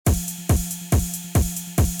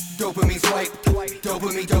Dopamine swipe,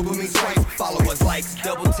 dopamine swipe. Followers, likes,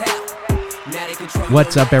 double tap.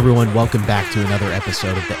 What's up, everyone? Welcome back to another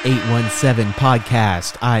episode of the 817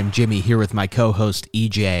 podcast. I'm Jimmy here with my co-host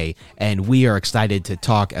EJ, and we are excited to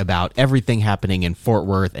talk about everything happening in Fort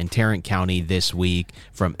Worth and Tarrant County this week,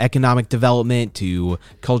 from economic development to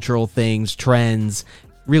cultural things, trends,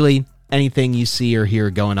 really anything you see or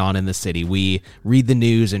hear going on in the city. We read the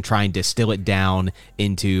news and try and distill it down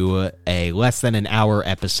into a less than an hour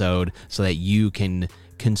episode so that you can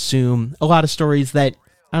consume a lot of stories that,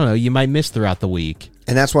 I don't know, you might miss throughout the week.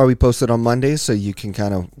 And that's why we post it on Mondays, so you can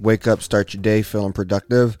kind of wake up, start your day feeling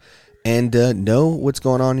productive, and know what's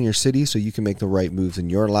going on in your city so you can make the right moves in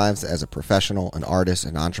your lives as a professional, an artist,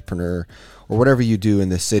 an entrepreneur, or whatever you do in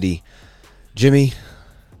the city. Jimmy,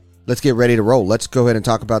 let's get ready to roll. Let's go ahead and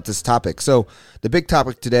talk about this topic. So the big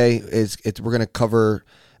topic today is we're going to cover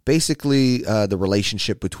basically the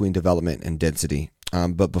relationship between development and density.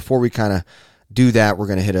 But before we kind of do that, we're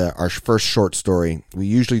going to hit our first short story. We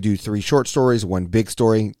usually do 3 short stories, 1 big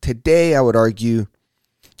story. Today, I would argue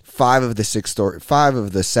 5 of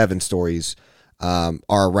the 7 stories are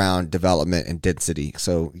around development and density.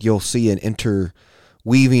 So you'll see an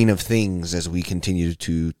interweaving of things as we continue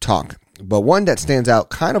to talk. But one that stands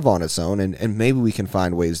out kind of on its own, and maybe we can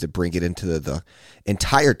find ways to bring it into the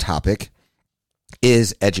entire topic,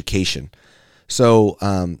 is education. So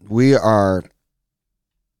our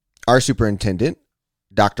superintendent,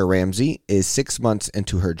 Dr. Ramsey, is 6 months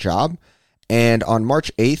into her job, and on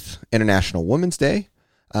March 8th, International Women's Day,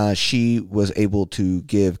 she was able to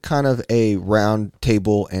give kind of a round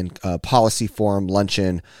table and policy forum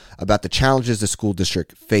luncheon about the challenges the school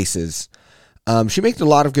district faces. She made a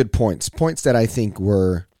lot of good points that I think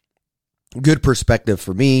were good perspective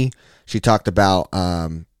for me. She talked about,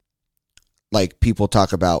 like people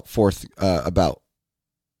talk about Fort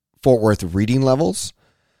Worth reading levels.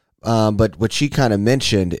 But what she kind of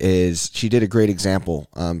mentioned is she did a great example.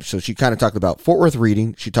 So she kind of talked about Fort Worth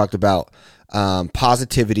reading. She talked about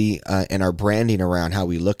positivity and our branding around how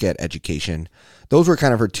we look at education. Those were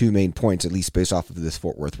kind of her 2 main points, at least based off of this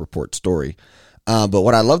Fort Worth report story. But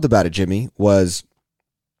what I loved about it, Jimmy, was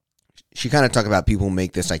she kind of talked about people who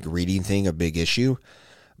make this like reading thing a big issue,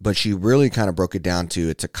 but she really kind of broke it down to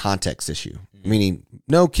it's a context issue. Meaning,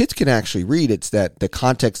 no, kids can actually read. It's that the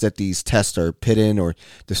context that these tests are put in or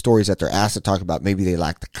the stories that they're asked to talk about, maybe they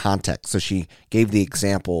lack the context. So she gave the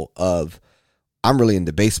example of, I'm really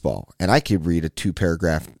into baseball, and I could read a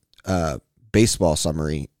 2-paragraph baseball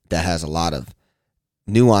summary that has a lot of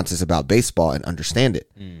nuances about baseball and understand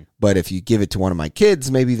it. But if you give it to one of my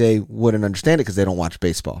kids, maybe they wouldn't understand it because they don't watch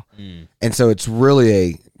baseball. And so it's really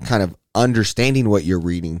a kind of understanding what you're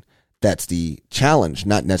reading that's the challenge,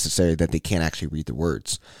 not necessarily that they can't actually read the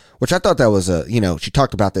words, which I thought that was she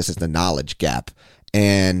talked about this as the knowledge gap.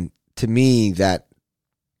 And to me, that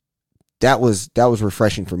was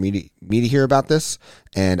refreshing for me to hear about this.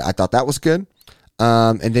 And I thought that was good.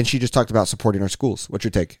 And then she just talked about supporting our schools. What's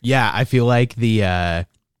your take? Yeah, I feel like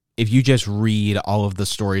if you just read all of the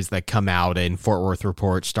stories that come out in Fort Worth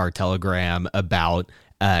Report, Star Telegram about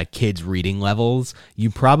kids' reading levels,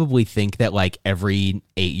 you probably think that like every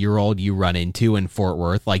 8-year-old you run into in Fort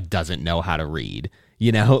Worth like doesn't know how to read.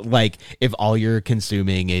 You know, like if all you're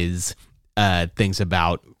consuming is things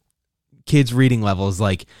about kids' reading levels,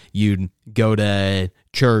 like you'd go to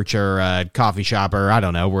church or a coffee shop or I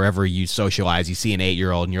don't know, wherever you socialize, you see an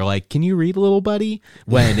 8-year-old and you're like, can you read, little buddy?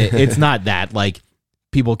 When it's not that. Like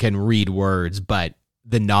people can read words, but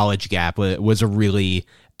the knowledge gap was a really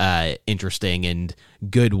interesting and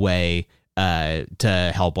good way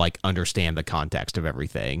to help like understand the context of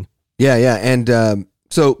everything. Yeah. And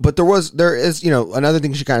but there is another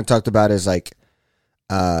thing she kind of talked about is like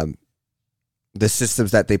the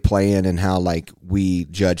systems that they play in and how like we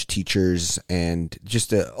judge teachers and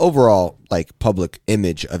just the overall like public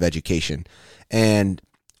image of education. And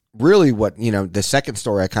really what the second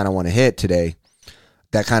story I kind of want to hit today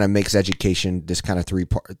that kind of makes education this kind of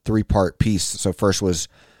three-part piece. So first was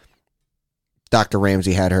Dr.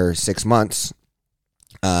 Ramsey had her 6 months.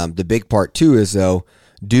 The big part too is though,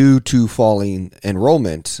 due to falling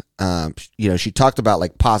enrollment, she talked about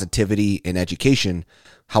like positivity in education.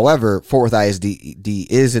 However, Fort Worth ISD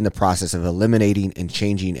is in the process of eliminating and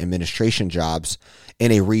changing administration jobs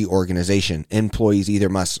in a reorganization. Employees either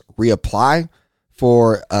must reapply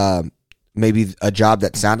for maybe a job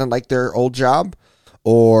that sounded like their old job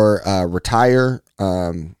or retire.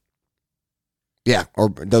 Or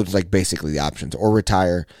those like basically the options, or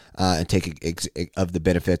retire and take of the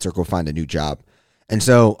benefits or go find a new job. And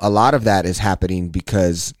so a lot of that is happening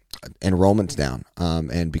because enrollment's down.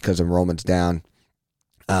 And because enrollment's down,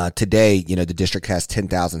 Today, the district has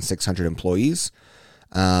 10,600 employees.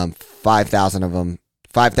 5,000 of them,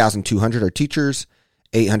 5,200 are teachers,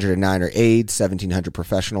 809 are aides, 1,700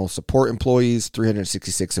 professional support employees,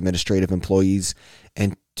 366 administrative employees,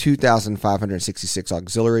 and 2,566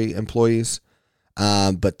 auxiliary employees.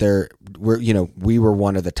 But we were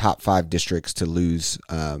one of the top 5 districts to lose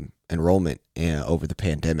enrollment over the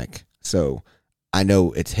pandemic. So I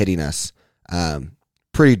know it's hitting us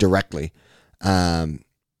pretty directly.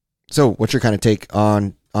 So what's your kind of take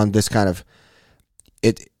on this kind of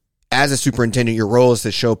it? As a superintendent, your role is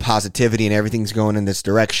to show positivity and everything's going in this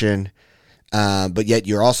direction. But yet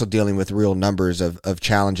you're also dealing with real numbers of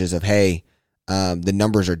challenges of, hey, the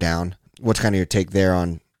numbers are down. What's kind of your take there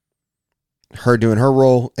on her doing her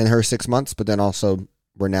role in her 6 months, but then also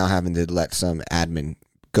we're now having to let some admin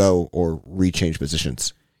go or rechange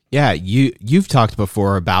positions? Yeah, you've talked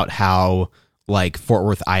before about how like Fort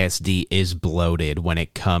Worth ISD is bloated when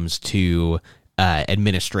it comes to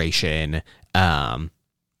administration,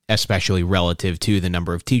 especially relative to the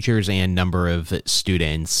number of teachers and number of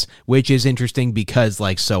students, which is interesting because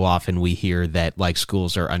like so often we hear that like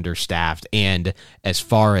schools are understaffed, and as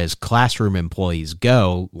far as classroom employees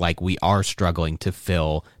go, like we are struggling to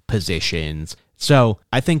fill positions. So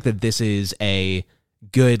I think that this is a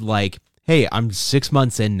good like, hey, I'm 6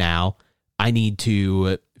 months in now. I need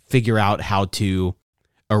to figure out how to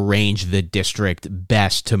arrange the district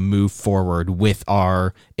best to move forward with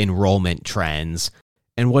our enrollment trends.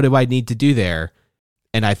 And what do I need to do there?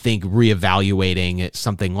 And I think reevaluating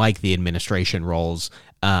something like the administration roles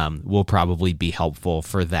will probably be helpful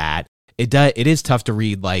for that. It is tough to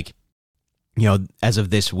read, like, as of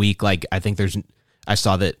this week, like I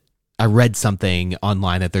read something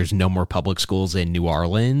online that there's no more public schools in New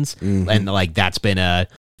Orleans. Mm-hmm. And like that's been a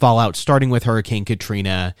fallout starting with Hurricane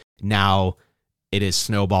Katrina. Now it is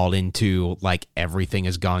snowballed into like everything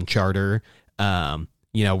has gone charter.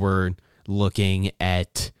 We're looking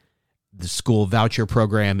at the school voucher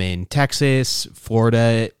program in Texas.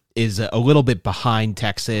 Florida is a little bit behind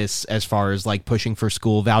Texas as far as like pushing for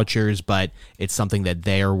school vouchers, but it's something that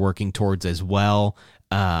they are working towards as well.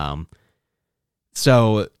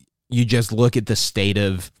 So you just look at the state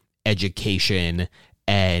of education,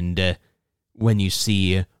 and when you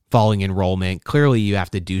see falling enrollment, clearly you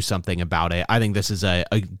have to do something about it. I think this is a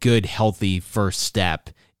good, healthy first step,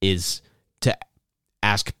 is to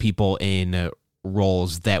ask people in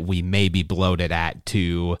roles that we may be bloated at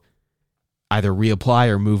to either reapply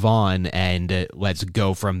or move on, and let's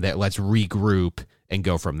go from there. Let's regroup and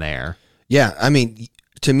go from there. Yeah, I mean,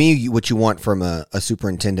 to me, what you want from a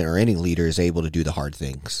superintendent or any leader is able to do the hard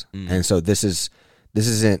things. And so this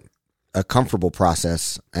isn't a comfortable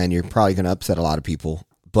process, and you're probably going to upset a lot of people,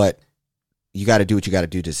 but you got to do what you got to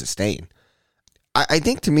do to sustain. I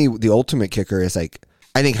think to me, the ultimate kicker is like,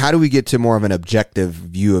 I think, how do we get to more of an objective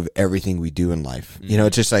view of everything we do in life?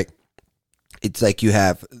 It's just like, it's like you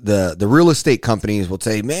have the real estate companies will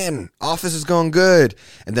say, man, office is going good.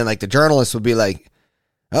 And then like the journalists will be like,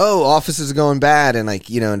 oh, office is going bad. And like,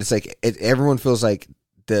 and it's like, everyone feels like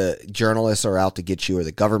the journalists are out to get you or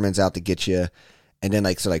the government's out to get you. And then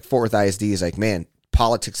like, so like Fort Worth ISD is like, man,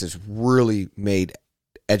 politics has really made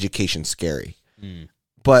education scary.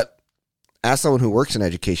 But as someone who works in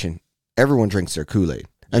education, everyone drinks their Kool-Aid.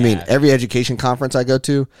 I mean, every education conference I go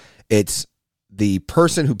to, it's the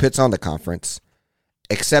person who puts on the conference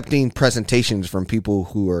accepting presentations from people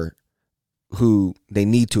who they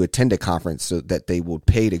need to attend a conference so that they will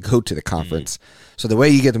pay to go to the conference. So the way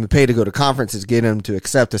you get them to pay to go to conference is get them to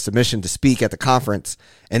accept a submission to speak at the conference,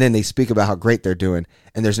 and then they speak about how great they're doing,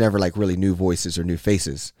 and there's never like really new voices or new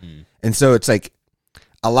faces. And so it's like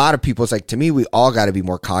a lot of people, it's like, to me, we all got to be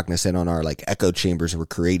more cognizant on our like echo chambers we're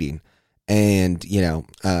creating. And,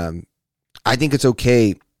 I think it's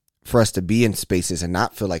okay for us to be in spaces and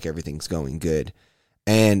not feel like everything's going good.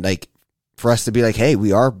 And like for us to be like, hey,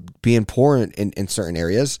 we are being poor in certain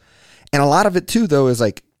areas. And a lot of it too, though, is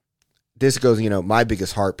like, this goes, my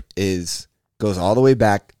biggest harp goes all the way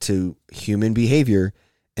back to human behavior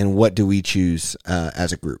and what do we choose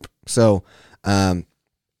as a group. So there's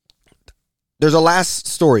a last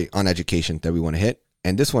story on education that we want to hit.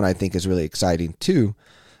 And this one I think is really exciting too.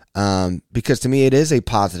 Because to me, it is a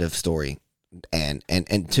positive story. And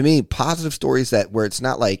to me, positive stories where it's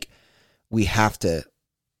not like we have to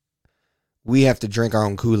drink our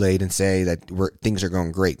own Kool-Aid and say that things are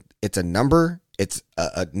going great. It's a number. It's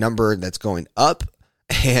a number that's going up,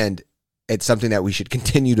 and it's something that we should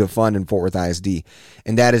continue to fund in Fort Worth ISD.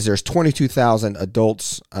 And that is, there's 22,000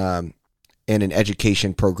 adults in an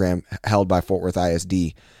education program held by Fort Worth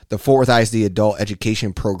ISD. The Fort Worth ISD Adult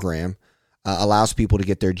Education Program allows people to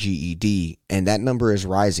get their GED, and that number is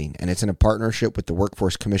rising, and it's in a partnership with the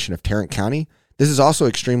Workforce Commission of Tarrant County. This is also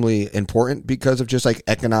extremely important because of just like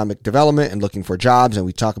economic development and looking for jobs, and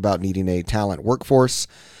we talk about needing a talent workforce.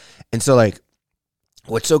 And so like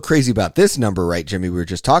what's so crazy about this number, right, Jimmy, we were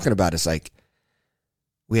just talking about, is like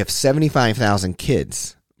we have 75,000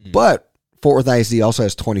 kids, but Fort Worth ISD also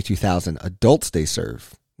has 22,000 adults they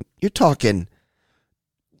serve. You're talking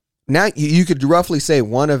now, you could roughly say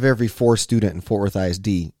 1 of every 4 student in Fort Worth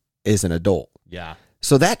ISD is an adult. Yeah.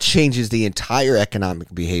 So that changes the entire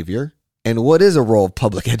economic behavior. And what is a role of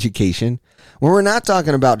public education when we're not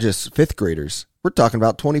talking about just 5th graders? We're talking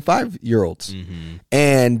about 25-year-olds. Mm-hmm.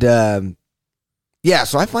 And yeah,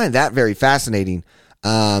 so I find that very fascinating.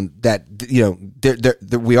 That, you know,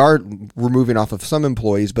 we are removing off of some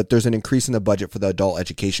employees, but there's an increase in the budget for the adult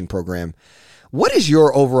education program. What is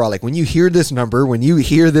your overall, like when you hear this number, when you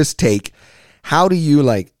hear this take, how do you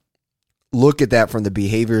like look at that from the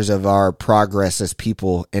behaviors of our progress as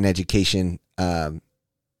people in education? You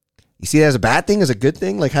see it as a bad thing, as a good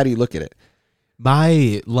thing? Like, how do you look at it?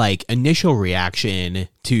 My like initial reaction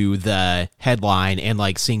to the headline and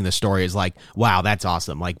like seeing the story is like, wow, that's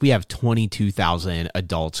awesome. Like we have 22,000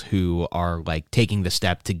 adults who are like taking the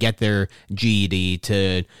step to get their GED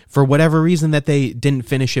to, for whatever reason that they didn't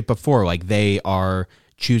finish it before. Like they are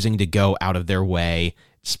choosing to go out of their way,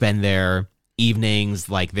 spend their evenings,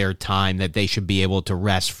 like their time that they should be able to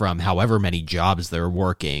rest from however many jobs they're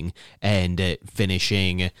working, and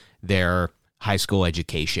finishing their high school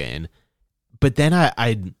education. But then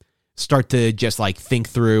I start to just like think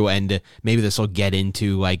through, and maybe this will get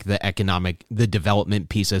into like the development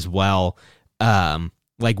piece as well.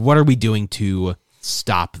 Like, what are we doing to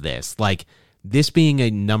stop this? Like, this being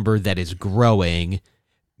a number that is growing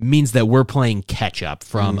means that we're playing catch up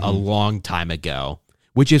from a long time ago,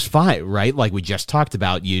 which is fine, right? Like we just talked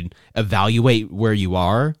about, you evaluate where you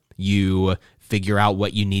are, you figure out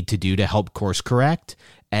what you need to do to help course correct,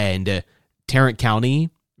 and Tarrant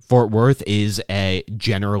County, Fort Worth is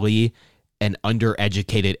generally an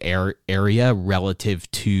undereducated area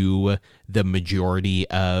relative to the majority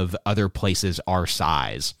of other places our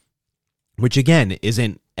size, which again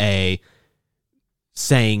isn't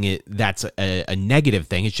saying that's a negative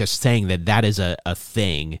thing. It's just saying that is a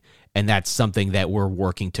thing, and that's something that we're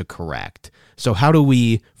working to correct. So how do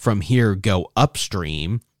we from here go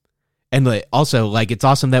upstream? And also, like, it's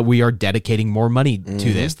awesome that we are dedicating more money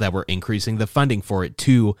to this, that we're increasing the funding for it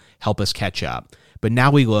to help us catch up. But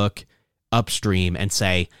now we look upstream and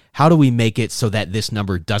say, how do we make it so that this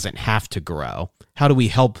number doesn't have to grow? How do we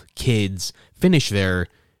help kids finish their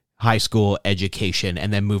high school education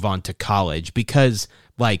and then move on to college? Because,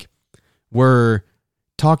 like, we're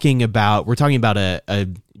talking about a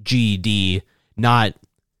GED, not,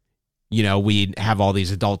 you know, we have all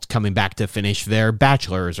these adults coming back to finish their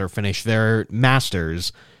bachelor's or finish their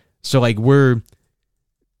master's. So like we're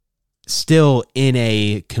still in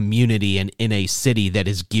a community and in a city that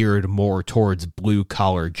is geared more towards blue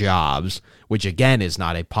collar jobs, which again is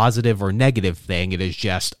not a positive or negative thing. It is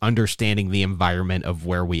just understanding the environment of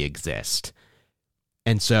where we exist.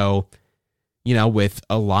 And so, you know, with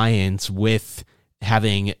Alliance, with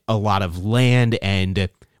having a lot of land, and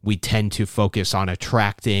we tend to focus on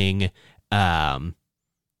attracting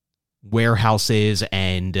warehouses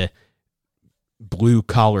and blue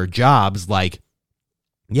collar jobs. Like,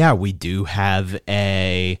 yeah, we do have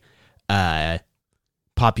a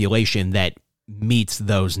population that meets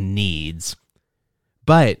those needs.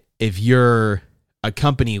 But if you're a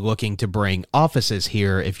company looking to bring offices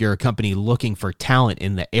here, if you're a company looking for talent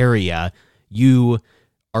in the area, you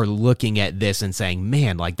are looking at this and saying,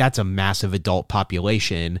 man, like that's a massive adult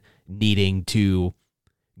population needing to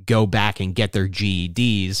go back and get their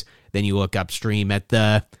GEDs. Then you look upstream at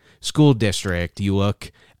the school district, you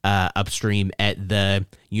look upstream at the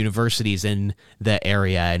universities in the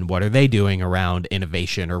area, and what are they doing around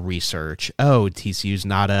innovation or research? Oh, TCU's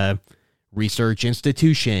not a research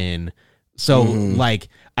institution. So like,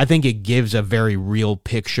 I think it gives a very real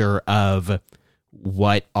picture of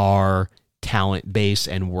what our talent base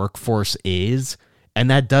and workforce is, and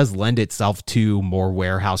that does lend itself to more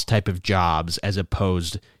warehouse type of jobs as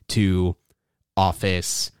opposed to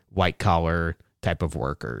office white collar type of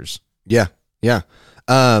workers. Yeah.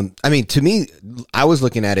 I mean, to me, I was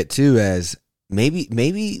looking at it too as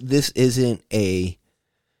maybe this isn't a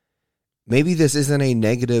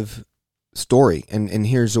negative story, and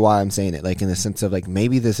here's why I'm saying it, like in the sense of like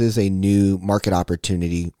maybe this is a new market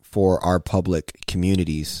opportunity for our public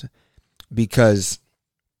communities, because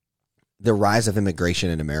the rise of immigration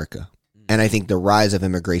in America, and I think the rise of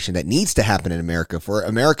immigration that needs to happen in America for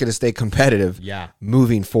America to stay competitive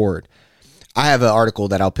moving forward. I have an article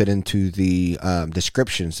that I'll put into the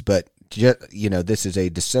descriptions, but this is a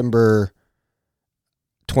December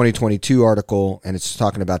 2022 article, and it's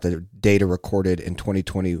talking about the data recorded in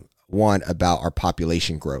 2021 about our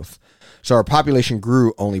population growth. So our population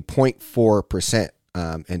grew only 0.4%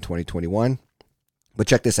 in 2021. But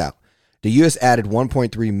check this out. The U.S. added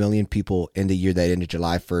 1.3 million people in the year that ended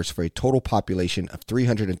July 1st for a total population of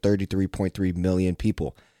 333.3 million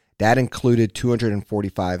people. That included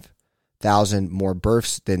 245,000 more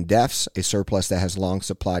births than deaths, a surplus that has long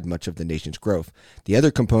supplied much of the nation's growth. The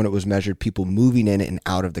other component was measured people moving in and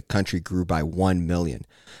out of the country grew by 1 million.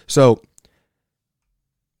 So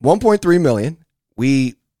 1.3 million,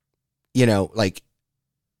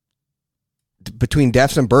 between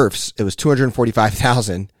deaths and births, it was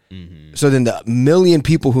 245,000. Mm-hmm. So then the million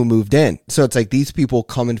people who moved in. So it's like these people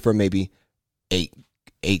coming from maybe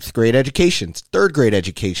eighth grade educations, third grade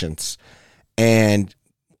educations. And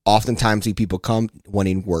oftentimes these people come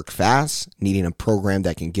wanting work fast, needing a program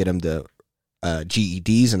that can get them the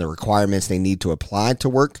GEDs and the requirements they need to apply to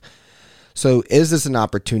work. So is this an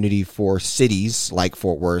opportunity for cities like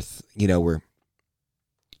Fort Worth, where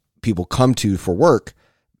people come to for work,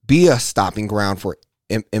 be a stopping ground for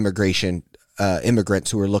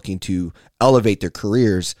immigrants who are looking to elevate their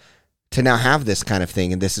careers, to now have this kind of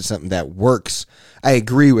thing? And this is something that works. I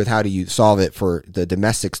agree with how do you solve it for the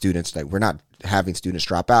domestic students, that we're not having students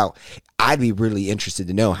drop out. I'd be really interested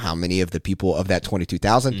to know how many of the people of that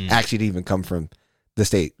 22,000 actually even come from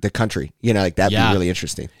the country. That'd be really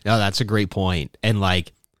interesting. No, that's a great point. And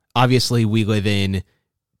obviously we live in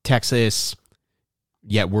Texas,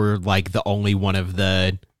 yet we're the only one of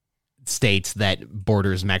the states that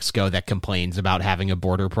borders Mexico that complains about having a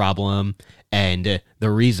border problem. And the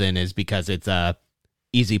reason is because it's a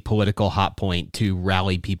easy political hot point to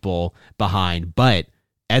rally people behind. But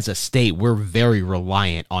as a state, we're very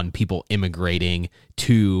reliant on people immigrating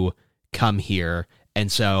to come here.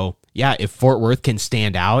 And so, yeah, if Fort Worth can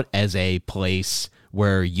stand out as a place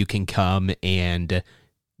where you can come and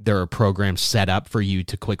there are programs set up for you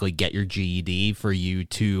to quickly get your GED, for you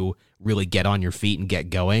to really get on your feet and get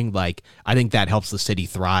going, I think that helps the city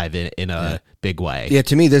thrive in a big way. Yeah,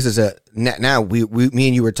 to me, this is now me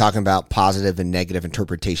and you were talking about positive and negative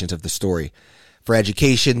interpretations of the story. For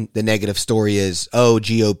education, the negative story is,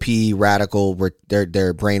 GOP, radical,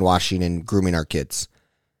 they're brainwashing and grooming our kids.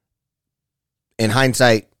 In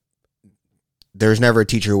hindsight, there's never a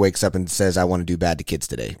teacher who wakes up and says, I want to do bad to kids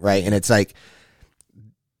today, right? And it's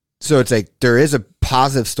there is a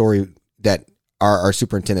positive story that our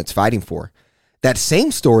superintendent's fighting for. That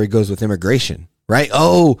same story goes with immigration, right?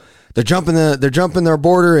 They're jumping their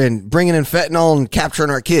border and bringing in fentanyl and capturing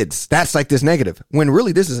our kids. That's this negative, when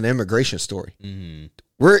really this is an immigration story.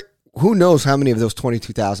 Mm-hmm. Who knows how many of those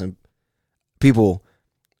 22,000 people,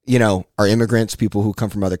 are immigrants, people who come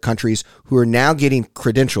from other countries, who are now getting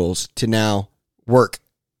credentials to now work.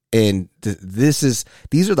 And these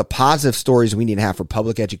are the positive stories we need to have for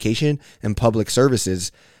public education and public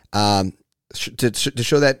services, to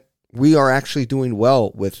show that we are actually doing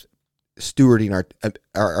well with stewarding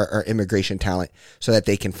our immigration talent so that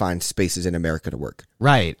they can find spaces in America to work.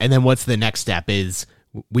 Right. And then what's the next step is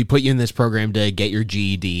we put you in this program to get your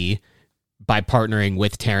GED by partnering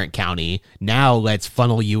with Tarrant County. Now let's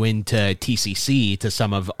funnel you into TCC, to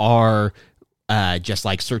some of our just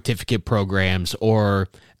certificate programs or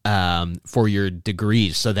for your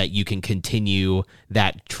degrees, so that you can continue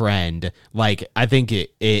that trend. I think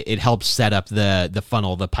it helps set up the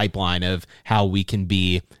funnel, the pipeline of how we can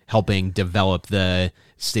be helping develop the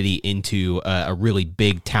city into a really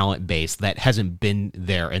big talent base that hasn't been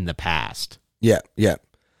there in the past. Yeah.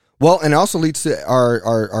 Well, and it also leads to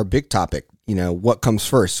our big topic. What comes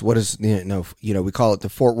first? What is, we call it the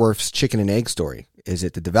Fort Worth's chicken and egg story. Is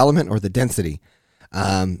it the development or the density?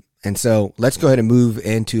 And so let's go ahead and move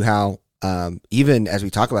into how, even as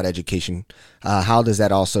we talk about education, how does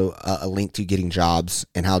that also link to getting jobs,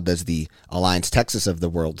 and how does the Alliance Texas of the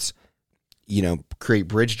world's, create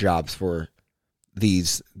bridge jobs for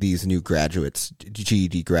these new graduates,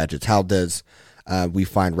 GED graduates? How does we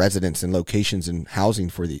find residents and locations and housing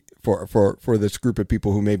for this group of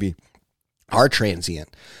people who maybe are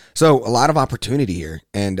transient? So a lot of opportunity here,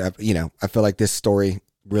 and I feel like this story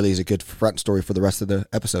really is a good front story for the rest of the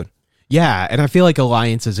episode. Yeah, and I feel like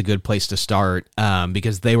Alliance is a good place to start,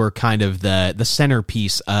 because they were kind of the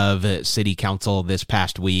centerpiece of City Council this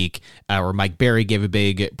past week, where Mike Berry gave a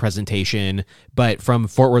big presentation. But from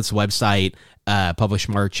Fort Worth's website, published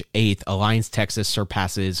March 8th, Alliance Texas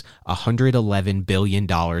surpasses $111 billion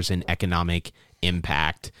in economic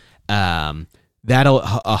impact. that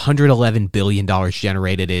 $111 billion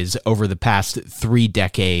generated is over the past 3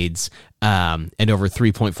 decades, and over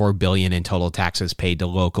 $3.4 billion in total taxes paid to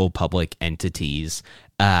local public entities.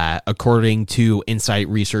 According to Insight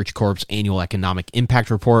Research Corp's annual economic impact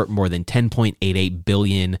report, more than $10.88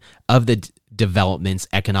 billion of the development's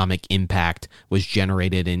economic impact was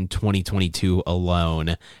generated in 2022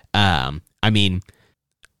 alone. I mean,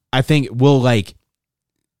 I think we'll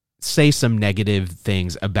say some negative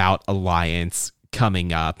things about Alliance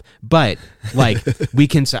coming up, but we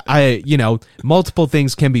can say, multiple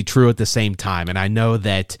things can be true at the same time, and I know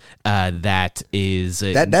that that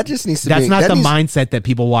just needs to that's not the mindset that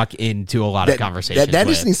people walk into a lot of conversations that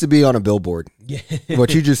just needs to be on a billboard.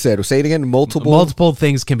 What you just said, say it again. Multiple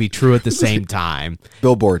things can be true at the same time.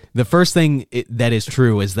 Billboard. The first thing that is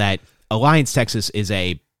true is that Alliance, Texas is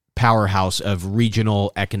a powerhouse of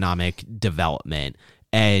regional economic development.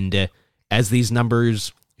 And as these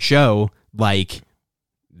numbers show,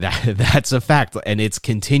 that's a fact, and it's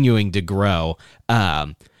continuing to grow.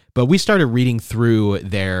 But we started reading through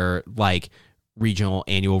their regional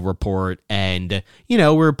annual report, and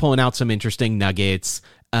we're pulling out some interesting nuggets.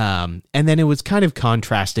 And then it was kind of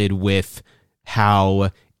contrasted with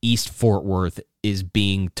how East Fort Worth is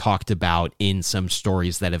being talked about in some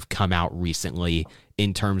stories that have come out recently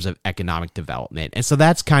in terms of economic development. And so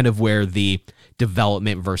that's kind of where the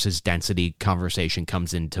development versus density conversation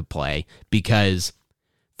comes into play, because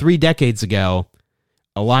 3 decades ago,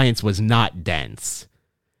 Alliance was not dense.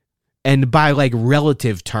 And by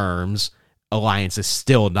relative terms, Alliance is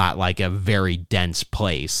still not a very dense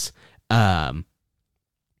place. But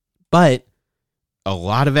a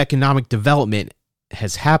lot of economic development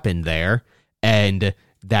has happened there, and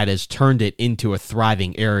that has turned it into a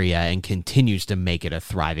thriving area and continues to make it a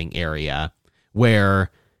thriving area. Whereas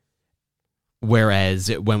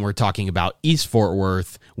when we're talking about East Fort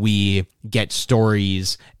Worth, we get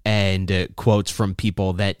stories and quotes from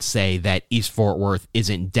people that say that East Fort Worth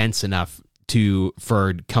isn't dense enough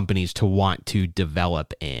for companies to want to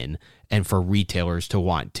develop in, and for retailers to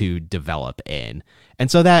want to develop in.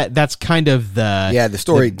 And so that's kind of the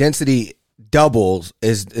story. Density doubles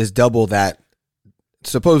is double that.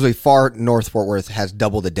 Supposedly far North Fort Worth has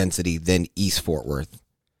double the density than East Fort Worth.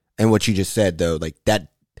 And what you just said, though,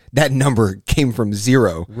 that number came from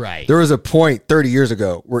zero. Right. There was a point 30 years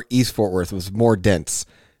ago where East Fort Worth was more dense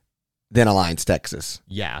than Alliance, Texas.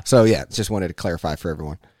 Yeah. So, just wanted to clarify for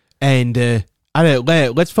everyone. And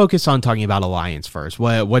let's focus on talking about Alliance first.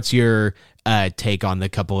 What's your take on the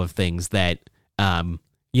couple of things that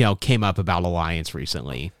came up about Alliance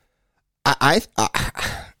recently?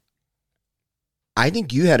 I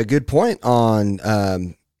think you had a good point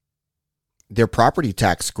on their property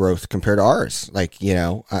tax growth compared to ours.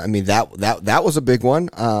 That was a big one.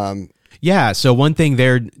 Yeah. So one thing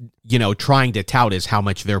they're, trying to tout is how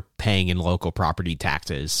much they're paying in local property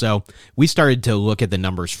taxes. So we started to look at the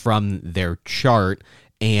numbers from their chart,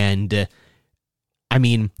 and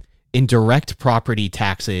in direct property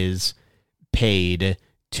taxes paid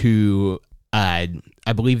to, I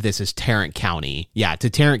believe this is Tarrant County. Yeah, to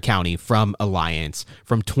Tarrant County from Alliance.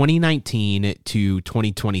 From 2019 to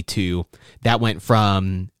 2022, that went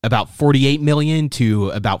from about $48 million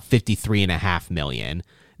to about $53.5 million.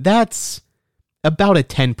 That's about a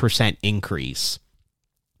 10% increase.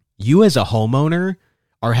 You as a homeowner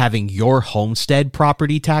are having your homestead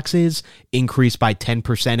property taxes increase by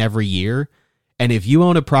 10% every year. And if you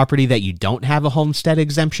own a property that you don't have a homestead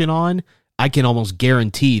exemption on, I can almost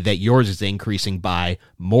guarantee that yours is increasing by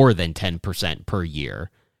more than 10% per year.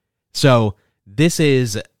 So this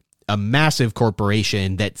is a massive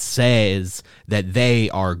corporation that says that they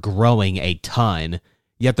are growing a ton,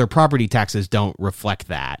 yet their property taxes don't reflect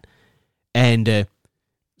that. And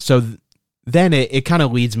so then it kind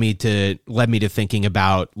of led me to thinking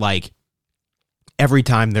about every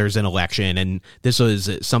time there's an election, and this was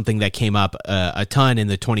something that came up a ton in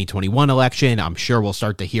the 2021 election. I'm sure we'll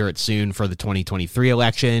start to hear it soon for the 2023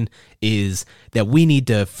 election, is that we need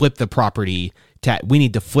to flip the we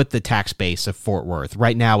need to flip the tax base of Fort Worth.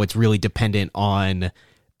 Right now, it's really dependent on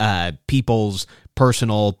people's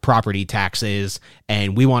personal property taxes,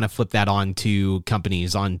 and we want to flip that onto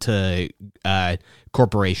companies, onto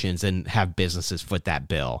corporations, and have businesses foot that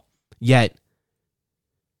bill. Yet,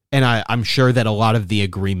 and I'm sure that a lot of the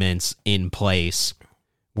agreements in place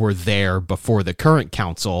were there before the current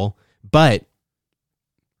council, but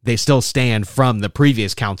they still stand from the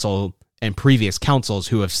previous council and previous councils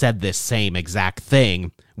who have said this same exact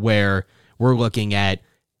thing, where we're looking at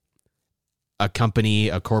a company,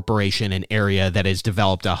 a corporation, an area that has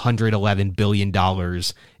developed $111 billion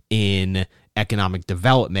in economic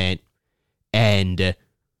development, and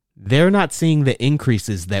they're not seeing the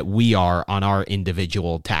increases that we are on our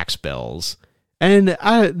individual tax bills. And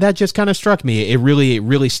that just kind of struck me. It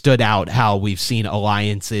really stood out how we've seen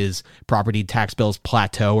Alliance's property tax bills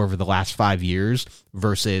plateau over the last 5 years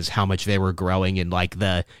versus how much they were growing in like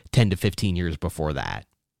the 10 to 15 years before that.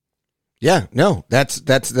 Yeah, no,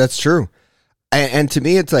 that's true. And to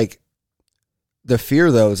me, it's like the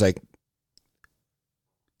fear, though, is like,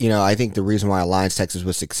 you know, I think the reason why Alliance Texas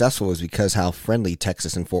was successful is because how friendly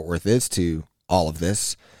Texas and Fort Worth is to all of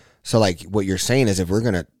this. So, like, what you're saying is if we're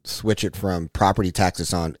going to switch it from property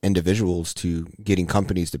taxes on individuals to getting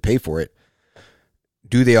companies to pay for it,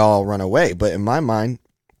 do they all run away? But in my mind,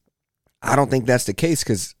 I don't think that's the case,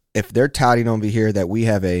 because if they're touting over here that we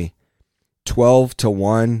have a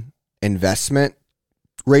 12-to-1 investment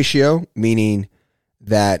ratio, meaning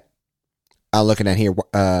that I'm looking at here,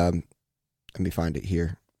 let me find it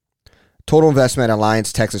here. Total investment at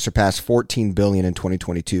Alliance Texas surpassed $14 billion in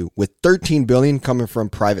 2022, with $13 billion coming from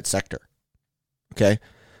private sector. Okay,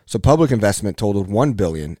 so public investment totaled $1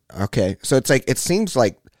 billion. Okay, so it's like, it seems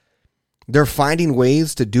like they're finding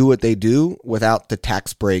ways to do what they do without the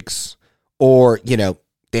tax breaks, or, you know,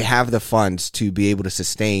 they have the funds to be able to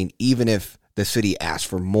sustain even if the city asks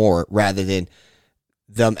for more, rather than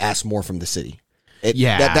them ask more from the city. That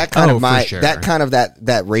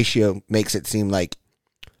ratio makes it seem like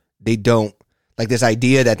they don't, like, this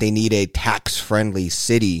idea that they need a tax-friendly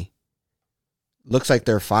city looks like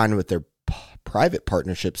they're fine with their private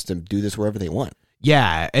partnerships to do this wherever they want.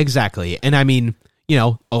 Yeah, exactly. And I mean, you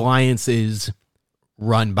know, Alliance is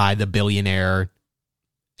run by the billionaire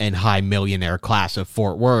and high millionaire class of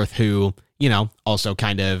Fort Worth, who, you know, also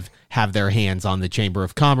kind of have their hands on the Chamber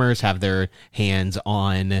of Commerce, have their hands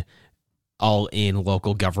on all in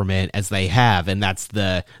local government as they have. And that's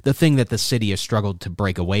the thing that the city has struggled to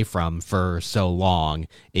break away from for so long,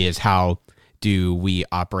 is how do we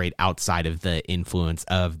operate outside of the influence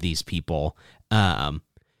of these people. And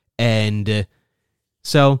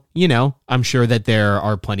so, you know, I'm sure that there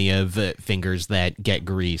are plenty of fingers that get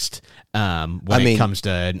greased when it comes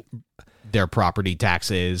to their property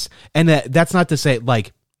taxes. And that's not to say,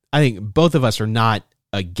 like, I think both of us are not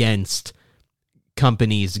against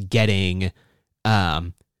companies getting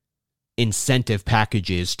incentive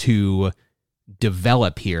packages to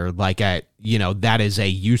develop here. Like, you know, that is a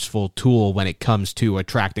useful tool when it comes to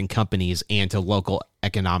attracting companies and to local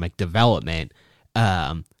economic development.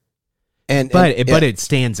 But it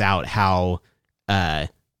stands out how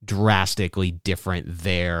drastically different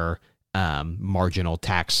their marginal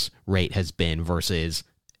tax rate has been versus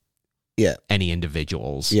any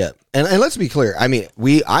individuals. Yeah. And let's be clear. I mean,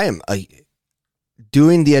 I am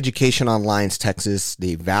doing the education on Alliance Texas,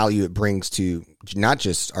 the value it brings to not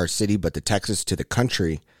just our city, but to Texas, to the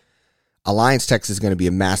country. Alliance Texas is going to be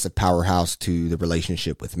a massive powerhouse to the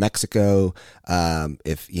relationship with Mexico.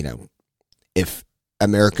 If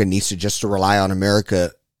America needs to rely on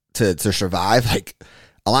America to survive, like,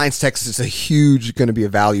 Alliance Texas is going to be a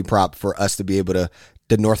value prop for us to be able to,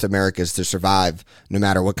 the North Americas, to survive no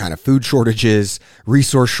matter what kind of food shortages,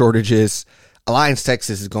 resource shortages. Alliance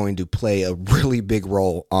Texas is going to play a really big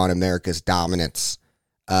role on America's dominance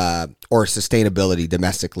or sustainability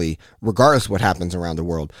domestically, regardless of what happens around the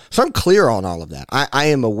world. So I'm clear on all of that. I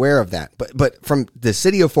am aware of that. But from the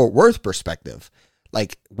city of Fort Worth perspective,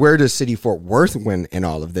 like, where does city Fort Worth win in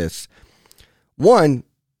all of this? One,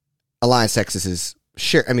 Alliance Texas is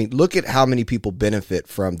share. I mean, look at how many people benefit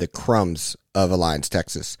from the crumbs of Alliance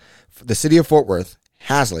Texas. The city of Fort Worth,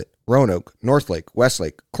 Hazlet, Roanoke, Northlake,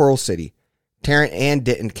 Westlake, Coral City, Tarrant and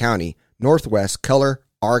Denton County, Northwest, Keller,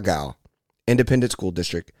 Argyle, Independent School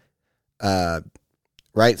District,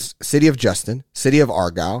 right? City of Justin, City of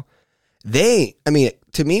Argyle.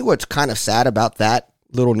 To me, what's kind of sad about that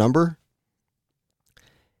little number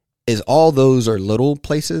is all those are little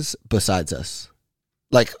places besides us.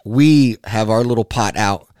 Like, we have our little pot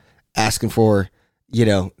out asking for,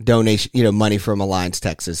 donation, money from Alliance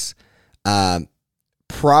Texas.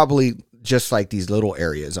 Probably just like these little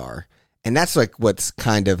areas are. And that's like what's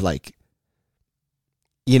kind of like,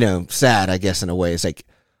 sad, I guess, in a way. It's like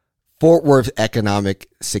Fort Worth economic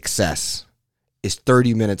success is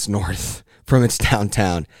 30 minutes north from its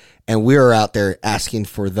downtown. And we're out there asking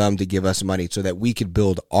for them to give us money so that we could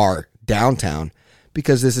build our downtown,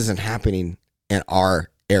 because this isn't happening in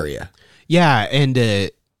our area. Yeah, and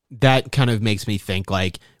that kind of makes me think,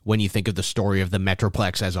 like, when you think of the story of the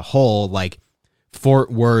Metroplex as a whole, like,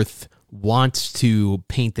 Fort Worth wants to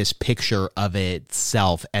paint this picture of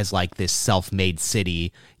itself as like this self-made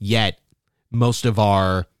city, yet most of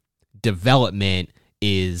our development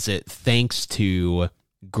is thanks to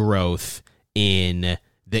growth in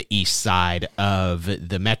the east side of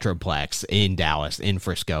the Metroplex in Dallas, in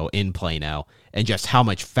Frisco, in Plano, and just how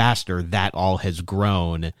much faster that all has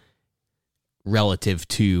grown relative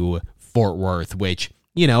to Fort Worth, which,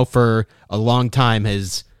 you know, for a long time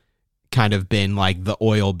has kind of been like the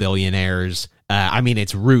oil billionaires. I mean,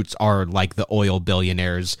 its roots are like the oil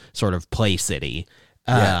billionaires sort of play city.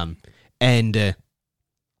 And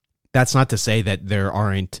that's not to say that there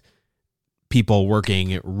aren't people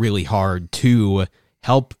working really hard to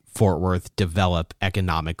help Fort Worth develop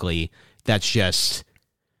economically. That's just,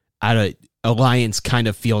 Alliance kind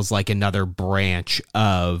of feels like another branch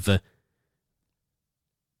of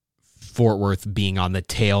Fort Worth being on the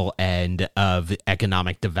tail end of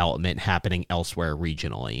economic development happening elsewhere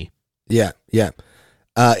regionally. Yeah.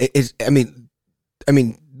 I mean,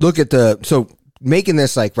 look at so making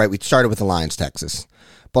this like, right, we started with Alliance, Texas,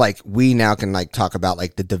 but like we now can like talk about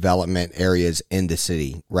like the development areas in the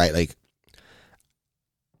city, right? Like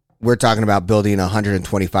we're talking about building a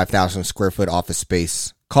 125,000 square foot office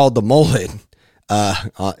space called the Mullet,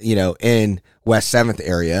 you know, in West 7th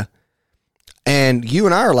area. And you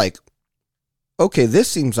and I are like, okay, this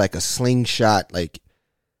seems like a slingshot.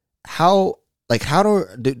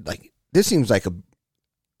 This seems like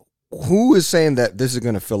who is saying that this is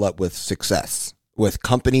going to fill up with success, with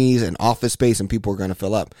companies and office space and people are going to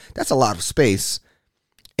fill up? That's a lot of space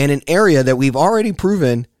in an area that we've already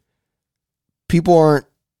proven people aren't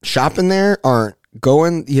shopping there, aren't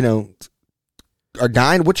going, you know, are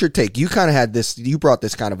dying. What's your take? You kind of had this, you brought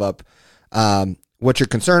this kind of up. What's your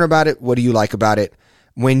concern about it? What do you like about it?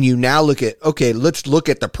 When you now look at, okay, let's look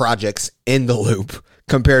at the projects in the loop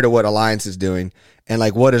compared to what Alliance is doing. And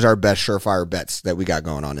like, what is our best surefire bets that we got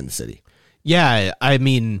going on in the city? Yeah, I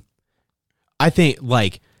mean, I think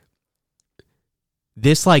like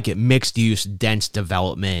this like mixed use dense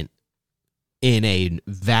development in a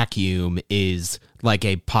vacuum is like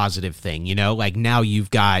a positive thing, you know? Like now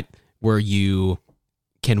you've got where you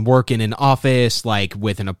can work in an office, like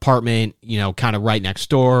with an apartment, you know, kind of right next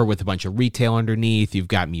door with a bunch of retail underneath. You've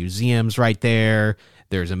got museums right there.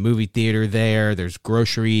 There's a movie theater there. There's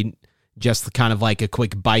grocery, just kind of like a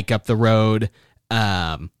quick bike up the road.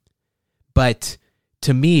 But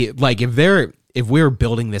to me, like if we're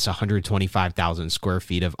building this 125,000 square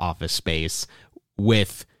feet of office space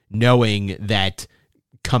with knowing that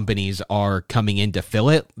companies are coming in to fill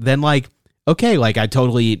it, then like, okay, like I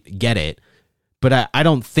totally get it. But I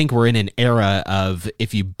don't think we're in an era of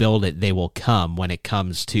if you build it, they will come when it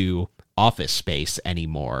comes to office space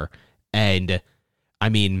anymore. And I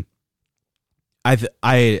mean,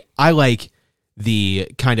 I like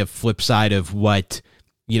the kind of flip side of what,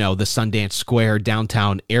 you know, the Sundance Square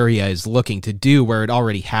downtown area is looking to do, where it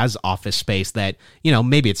already has office space that, you know,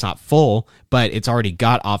 maybe it's not full, but it's already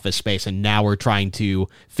got office space. And now we're trying to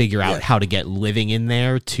figure out how to get living in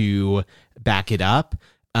there to back it up.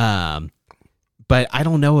 But I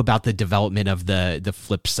don't know about the development of the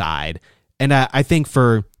flip side. And I think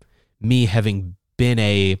for me, having been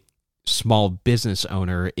a small business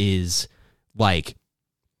owner, is like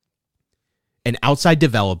an outside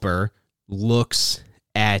developer looks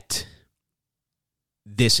at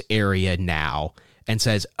this area now and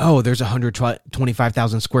says, oh, there's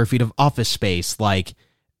 125,000 square feet of office space. Like,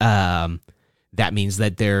 that means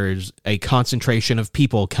that there's a concentration of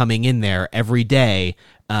people coming in there every day.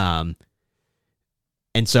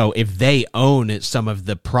 And so if they own some of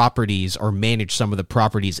the properties or manage some of the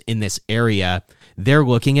properties in this area, they're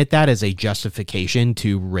looking at that as a justification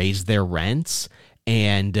to raise their rents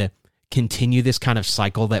and continue this kind of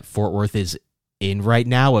cycle that Fort Worth is in right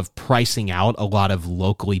now of pricing out a lot of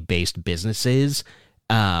locally based businesses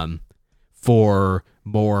for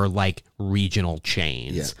more like regional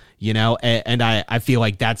chains, you know? And I feel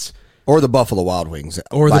like that's... Or the Buffalo Wild Wings.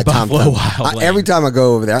 Or the Buffalo Wild Wings. Every time I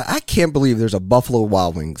go over there, I can't believe there's a Buffalo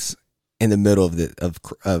Wild Wings in the middle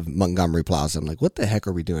of Montgomery Plaza. I'm like, what the heck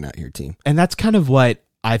are we doing out here, team? And that's kind of what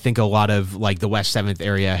I think a lot of like the West 7th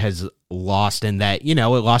area has lost, in that, you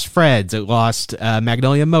know, it lost Fred's, it lost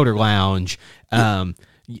Magnolia Motor Lounge.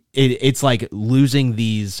 It's like losing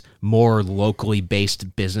these more locally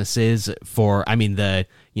based businesses for, I mean, the,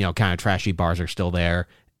 you know, kind of trashy bars are still there.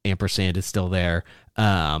 Ampersand is still there.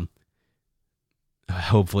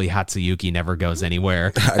 Hopefully Hatsuyuki never goes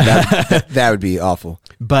anywhere. that would be awful.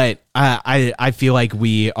 But I feel like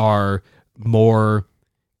we are more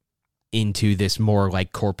into this more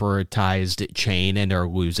like corporatized chain and are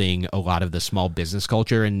losing a lot of the small business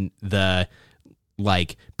culture, and the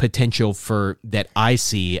like potential for that I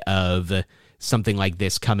see of something like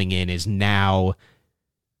this coming in is now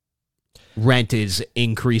rent is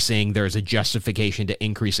increasing. There's a justification to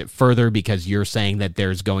increase it further because you're saying that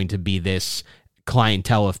there's going to be this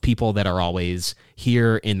clientele of people that are always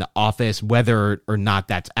here in the office, whether or not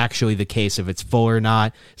that's actually the case, if it's full or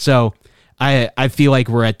not. So I feel like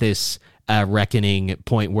we're at this reckoning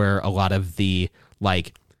point where a lot of the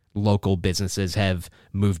like local businesses have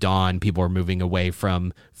moved on. People are moving away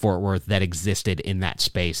from Fort Worth that existed in that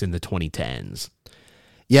space in the 2010s.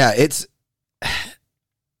 Yeah, it's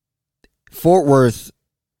Fort Worth.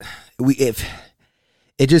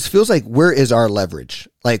 It just feels like, where is our leverage?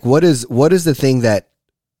 Like, what is the thing that,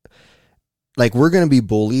 like, we're going to be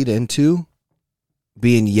bullied into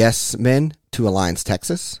being yes men to Alliance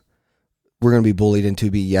Texas. We're going to be bullied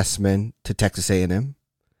into be yes men to Texas A&M.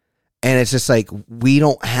 And it's just like, we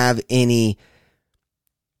don't have any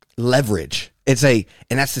leverage. It's and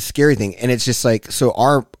that's the scary thing. And it's just like, so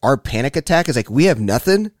our panic attack is like, we have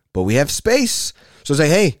nothing, but we have space. So it's like,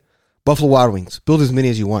 hey, Buffalo Wild Wings, build as many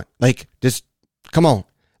as you want. Like, just come on.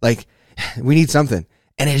 Like, we need something.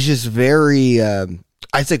 And it's just very,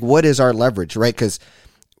 I think, what is our leverage, right? Because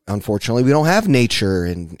unfortunately, we don't have nature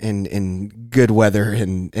and good weather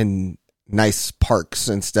and nice parks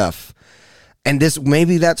and stuff. And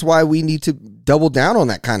maybe that's why we need to double down on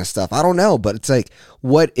that kind of stuff. I don't know, but it's like,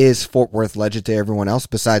 what is Fort Worth legend to everyone else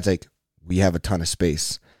besides like, we have a ton of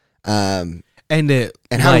space? And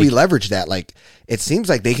how do we leverage that? Like, it seems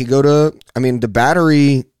like they could go to, the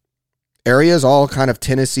Battery areas, all kind of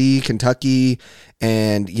Tennessee, Kentucky,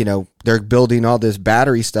 and, they're building all this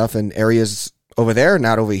battery stuff in areas over there,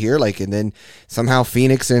 not over here. Like, and then somehow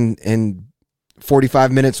Phoenix and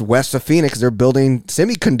 45 minutes west of Phoenix, they're building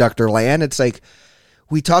semiconductor land. It's like,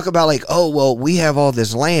 we talk about like, oh, well, we have all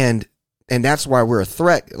this land and that's why we're a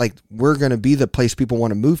threat. Like, we're going to be the place people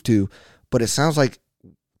want to move to. But it sounds like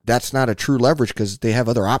that's not a true leverage because they have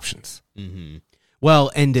other options. Mm-hmm.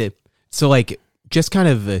 Well, and so like, just kind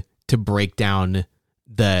of to break down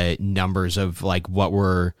the numbers of like what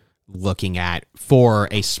we're looking at for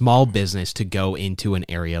a small business to go into an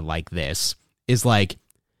area like this is like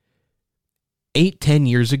 8-10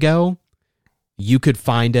 years ago, you could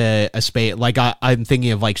find a space like I'm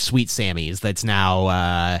thinking of like Sweet Sammy's that's now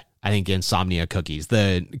I think Insomnia Cookies,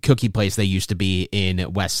 the cookie place they used to be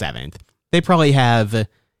in West 7th. They probably have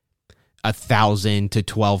 1,000 to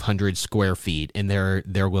 1,200 square feet in their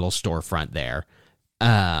little storefront there.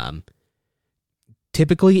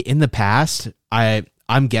 Typically in the past,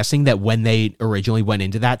 I'm guessing that when they originally went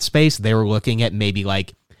into that space, they were looking at maybe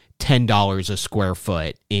like $10 a square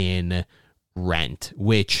foot in rent,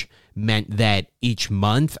 which meant that each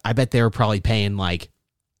month, I bet they were probably paying like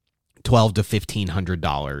 $1,200 to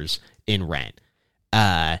 $1,500 in rent.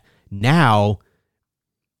 Now,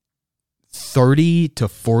 $30 to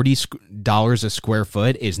 $40 a square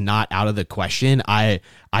foot is not out of the question. I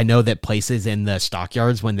know that places in the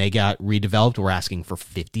stockyards, when they got redeveloped, were asking for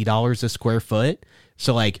 $50 a square foot.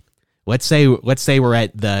 So like, let's say we're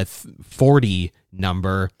at the 40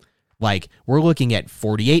 number. Like, we're looking at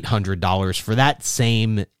 $4,800 for that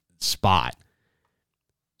same spot.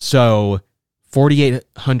 So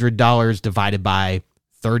 $4,800 divided by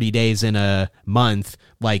 30 days in a month,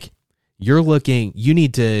 like, you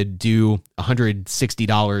need to do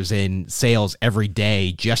 $160 in sales every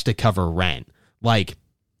day just to cover rent. Like,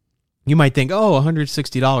 you might think, oh,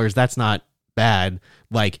 $160, that's not bad.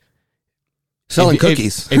 Like, selling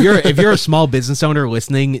cookies. If you're a small business owner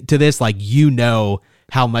listening to this, like,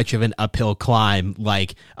 how much of an uphill climb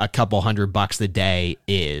like a couple $100 a day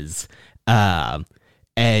is.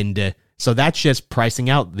 And so that's just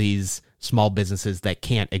pricing out these small businesses that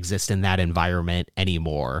can't exist in that environment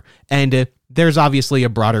anymore. And there's obviously a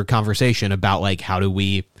broader conversation about like, how do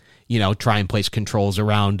we, try and place controls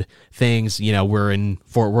around things. We're in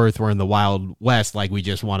Fort Worth, we're in the Wild West. Like, we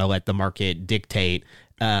just want to let the market dictate.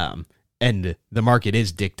 And the market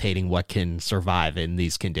is dictating what can survive in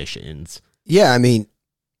these conditions. Yeah.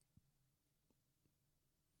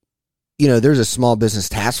 There's a small business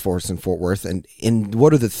task force in Fort Worth, and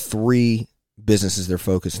what are the 3 businesses they're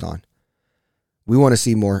focused on? We want to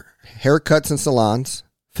see more haircuts and salons,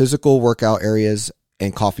 physical workout areas,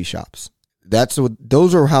 and coffee shops.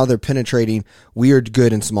 Those are how they're penetrating weird,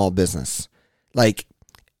 good, and small business. Like,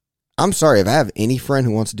 I'm sorry, if I have any friend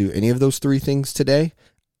who wants to do any of those 3 things today,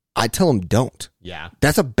 I tell them don't. Yeah.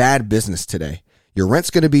 That's a bad business today. Your rent's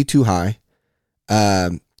going to be too high.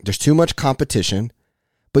 There's too much competition,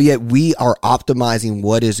 but yet we are optimizing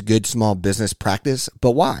what is good small business practice.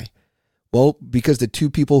 But why? Well, because the 2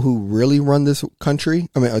 people who really run this country,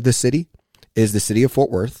 this city, is the city of Fort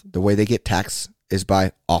Worth. The way they get taxed is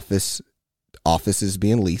by offices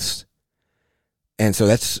being leased. And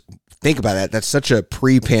so think about that. That's such a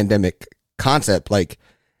pre-pandemic concept. Like,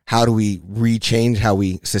 how do we rechange how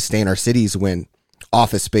we sustain our cities when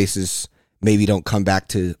office space is maybe don't come back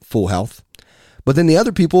to full health. But then the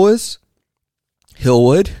other people is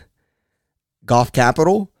Hillwood, Golf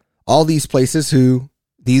Capital, all these places who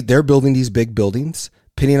they're building these big buildings,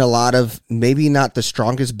 pitting a lot of maybe not the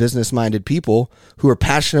strongest business-minded people who are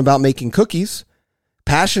passionate about making cookies,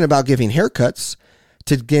 passionate about giving haircuts,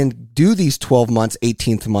 to again do these 12 months,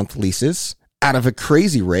 18th month leases out of a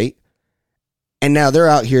crazy rate. And now they're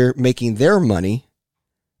out here making their money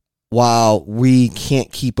while we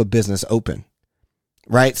can't keep a business open.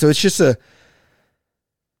 Right? So it's just and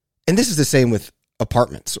this is the same with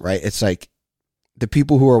apartments, right? It's like the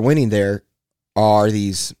people who are winning there are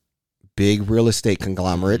these big real estate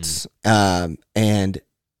conglomerates. And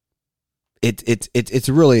it's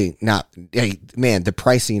really not, man, the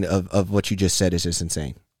pricing of what you just said is just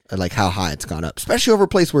insane. Like how high it's gone up, especially over a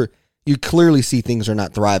place where you clearly see things are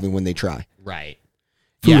not thriving when they try. Right.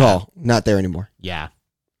 Food hall, not there anymore. Yeah.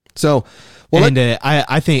 So, well, and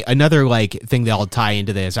I think another like thing that'll tie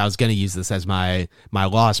into this, I was going to use this as my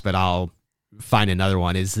loss, but I'll find another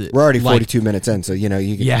one. Is we're already 42 minutes in, so you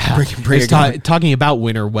can bring it. Talking about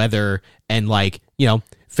winter weather and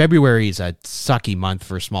February is a sucky month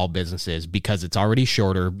for small businesses because it's already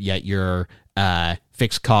shorter, yet your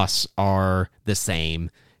fixed costs are the same.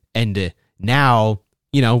 And now,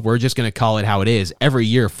 we're just going to call it how it is. Every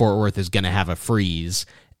year, Fort Worth is going to have a freeze,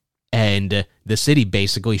 and the city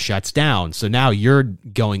basically shuts down. So now you're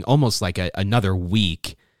going almost like another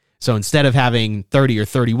week. So instead of having 30 or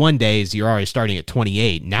 31 days, you're already starting at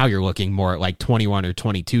 28. Now you're looking more at like 21 or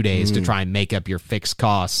 22 days to try and make up your fixed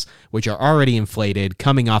costs, which are already inflated,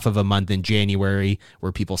 coming off of a month in January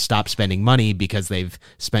where people stop spending money because they've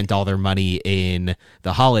spent all their money in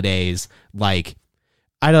the holidays. Like,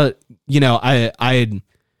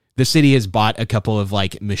 the city has bought a couple of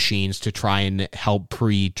like machines to try and help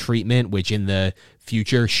pre-treatment, which in the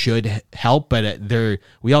future should help. But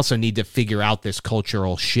we also need to figure out this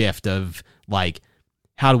cultural shift of like,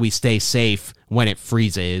 how do we stay safe when it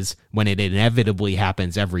freezes, when it inevitably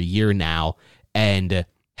happens every year now, and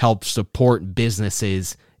help support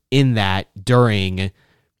businesses in that during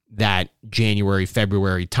that January,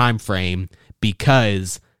 February timeframe,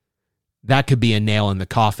 because that could be a nail in the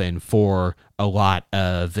coffin for a lot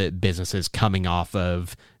of businesses coming off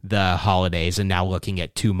of the holidays and now looking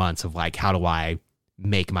at 2 months of like, how do I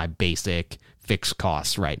make my basic fixed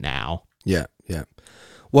costs right now? Yeah. Yeah.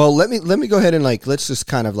 Well, let me go ahead and let's just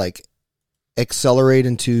kind of accelerate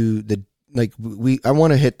into I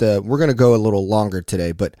want to hit we're going to go a little longer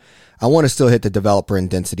today, but I want to still hit the developer and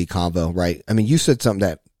density convo, right? I mean, you said something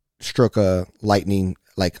that struck a lightning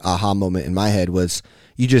aha moment in my head was,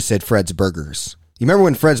 you just said Fred's Burgers. You remember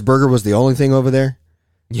when Fred's Burger was the only thing over there?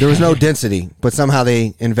 Yeah. There was no density, but somehow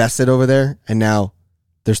they invested over there, and now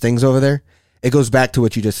there's things over there. It goes back to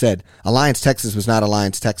what you just said. Alliance, Texas was not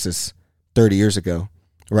Alliance, Texas 30 years ago,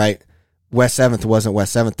 right? West 7th wasn't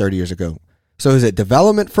West 7th 30 years ago. So is it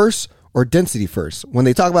development first or density first? When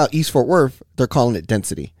they talk about East Fort Worth, they're calling it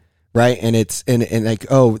density, right? And it's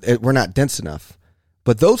we're not dense enough.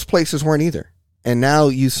 But those places weren't either. And now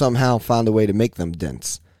you somehow found a way to make them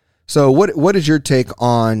dense. So what is your take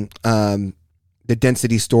on the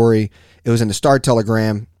density story? It was in the Star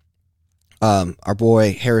Telegram. Our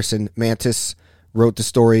boy Harrison Mantis wrote the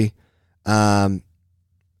story. And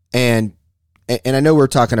I know we're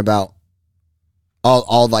talking about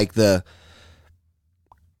all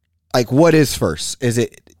what is first?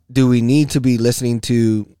 Do we need to be listening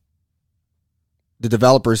to the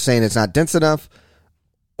developers saying it's not dense enough?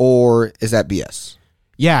 Or is that BS?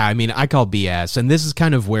 Yeah, I mean, I call BS, and this is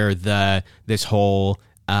kind of where this whole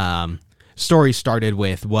story started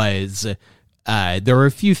with was there were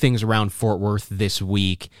a few things around Fort Worth this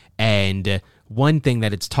week, and one thing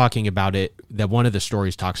that it's talking about that one of the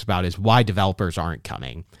stories talks about is why developers aren't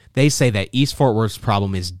coming. They say that East Fort Worth's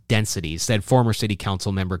problem is density, said former city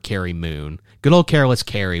council member Carrie Moon. Good old careless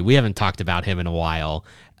Carrie. We haven't talked about him in a while.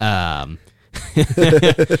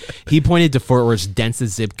 He pointed to Fort Worth's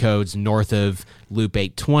densest zip codes north of Loop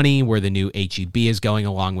 820, where the new HEB is going,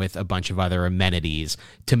 along with a bunch of other amenities.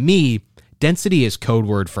 To me, density is code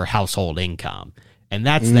word for household income, and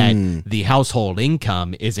that's that the household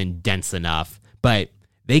income isn't dense enough, but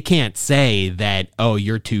they can't say that, oh,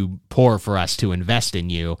 you're too poor for us to invest in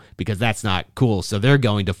you, because that's not cool. So they're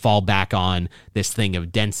going to fall back on this thing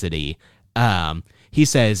of density. He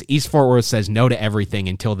says East Fort Worth says no to everything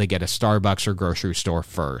until they get a Starbucks or grocery store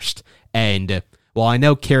first. And while I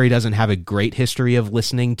know Kerry doesn't have a great history of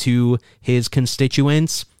listening to his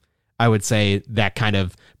constituents, I would say that kind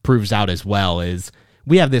of proves out as well. Is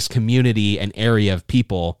we have this community and area of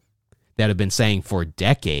people that have been saying for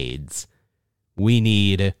decades, we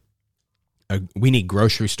need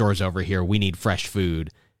grocery stores over here. We need fresh food.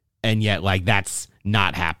 And yet, like, that's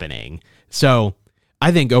not happening. So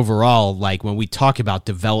I think overall, like, when we talk about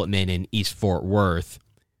development in East Fort Worth,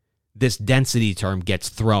 this density term gets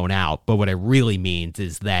thrown out. But what it really means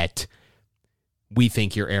is that we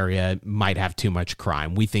think your area might have too much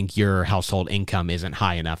crime. We think your household income isn't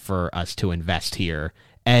high enough for us to invest here.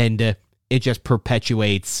 And it just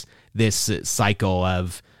perpetuates this cycle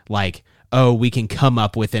of, like, oh, we can come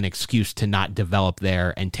up with an excuse to not develop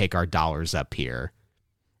there and take our dollars up here.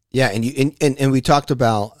 Yeah, and we talked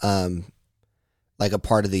about like a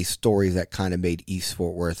part of these stories that kind of made East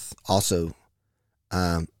Fort Worth also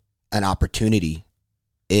an opportunity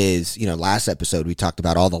is, you know, last episode we talked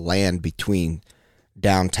about all the land between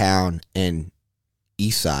downtown and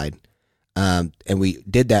east side, and we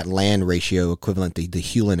did that land ratio equivalent to the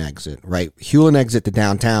Hewlin exit, right? Hewlin exit to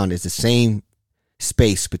downtown is the same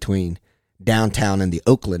space between downtown and the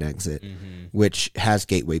Oakland exit, which has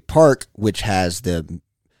Gateway Park, which has the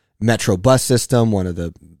Metro bus system, one of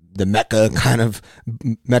the Mecca kind of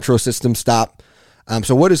metro system stop.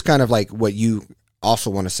 So what is kind of like what you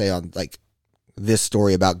also want to say on like this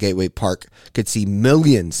story about Gateway Park could see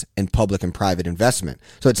millions in public and private investment?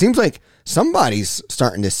 So it seems like somebody's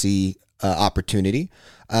starting to see opportunity.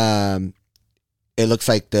 It looks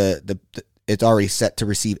like it's already set to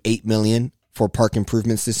receive $8 million for park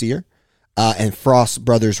improvements this year. And Frost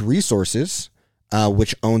Brothers Resources,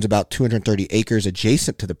 which owns about 230 acres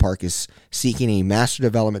adjacent to the park, is seeking a master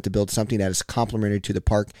development to build something that is complementary to the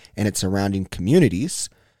park and its surrounding communities.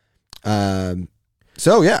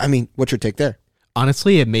 So, yeah, I mean, what's your take there?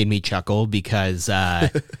 Honestly, it made me chuckle because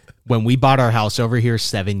when we bought our house over here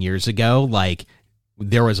 7 years ago, like,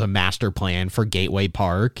 there was a master plan for Gateway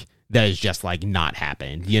Park that has just, like, not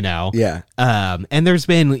happened, you know? Yeah. And there's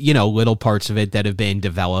been, you know, little parts of it that have been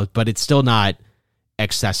developed, but it's still not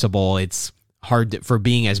accessible. It's hard for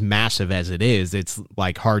being as massive as it is. It's,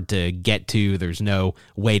 like, hard to get to. There's no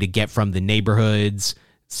way to get from the neighborhoods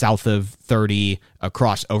south of 30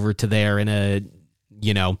 across over to there in a,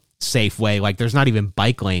 you know, safe way. Like, there's not even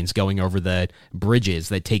bike lanes going over the bridges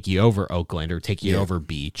that take you over Oakland or take you over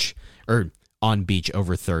beach or on beach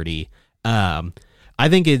over 30. I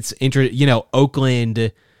think it's interesting, you know,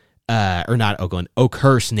 Oakland, or not Oakland,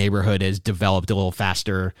 Oakhurst neighborhood has developed a little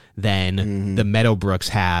faster than the Meadowbrooks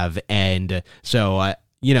have. And so,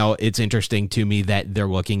 you know, it's interesting to me that they're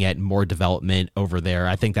looking at more development over there.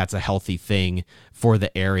 I think that's a healthy thing for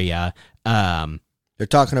the area. They're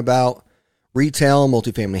talking about retail,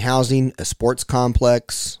 multifamily housing, a sports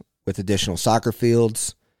complex with additional soccer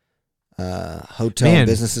fields, hotel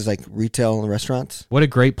businesses like retail and restaurants. What a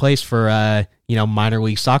great place for you know, minor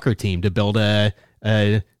league soccer team to build a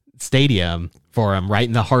stadium for them right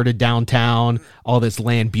in the heart of downtown. All this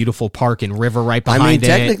land, beautiful park and river right behind it. I mean,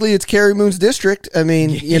 technically it's Kerry Moon's district. I mean,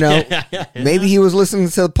 you know, maybe he was listening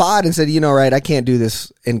to the pod and said, you know, right, I can't do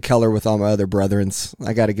this in Keller with all my other brethrens.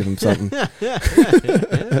 I got to give him something.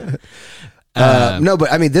 No,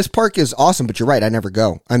 but I mean, this park is awesome, but you're right. I never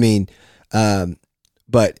go. I mean,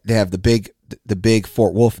 but they have the big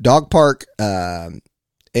Fort Wolf dog park.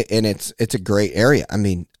 And it's a great area. I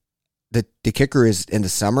mean, the kicker is in the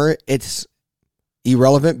summer, it's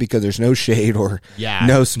irrelevant because there's no shade or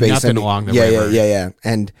no space. Nothing along the river. Yeah.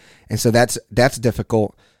 And so that's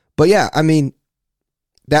difficult. But yeah, I mean,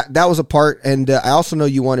 that was a part. And I also know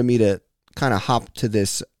you wanted me to kind of hop to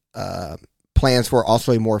this, plans for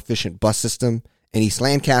also a more efficient bus system in East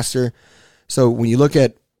Lancaster. So when you look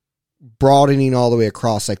at broadening all the way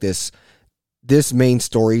across like this main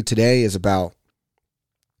story today is about,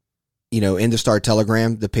 you know, in the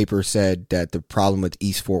Star-Telegram, the paper said that the problem with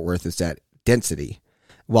East Fort Worth is that density,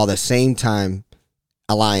 while at the same time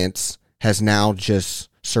Alliance has now just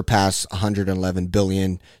surpassed $111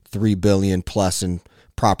 billion, $3 billion plus in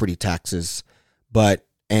property taxes,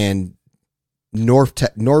 and North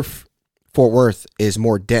Fort Worth is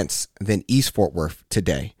more dense than East Fort Worth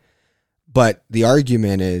today. But the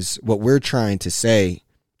argument is, what we're trying to say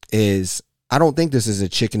is, I don't think this is a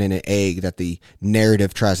chicken and an egg that the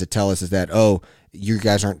narrative tries to tell us, is that, oh, you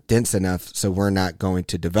guys aren't dense enough, so we're not going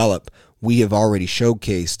to develop. We have already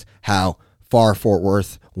showcased how far Fort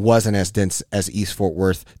Worth wasn't as dense as East Fort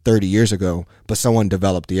Worth 30 years ago, but someone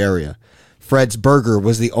developed the area. Fred's Burger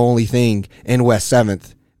was the only thing in West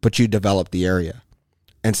 7th, but you developed the area.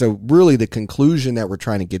 And so really the conclusion that we're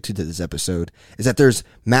trying to get to this episode is that there's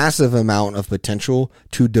massive amount of potential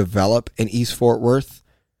to develop in East Fort Worth,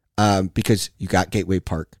 because you got Gateway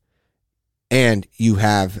Park and you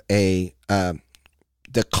have the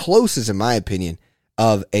closest, in my opinion,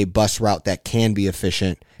 of a bus route that can be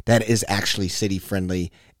efficient, that is actually city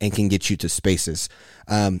friendly and can get you to spaces.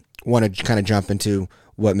 want to kind of jump into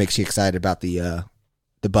what makes you excited about the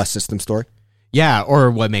bus system story? Yeah,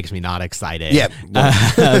 or what makes me not excited. Yeah.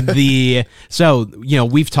 So,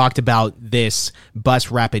 we've talked about this bus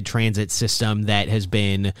rapid transit system that has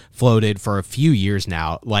been floated for a few years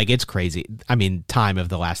now. Like, it's crazy. I mean, time of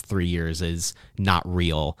the last 3 years is not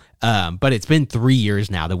real. But it's been 3 years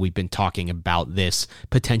now that we've been talking about this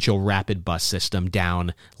potential rapid bus system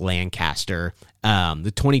down Lancaster.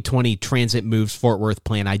 The 2020 Transit Moves Fort Worth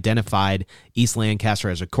plan identified East Lancaster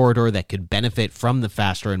as a corridor that could benefit from the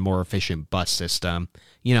faster and more efficient bus system.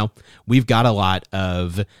 We've got a lot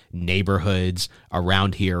of neighborhoods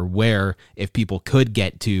around here where if people could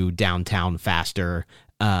get to downtown faster,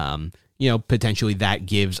 potentially that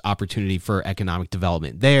gives opportunity for economic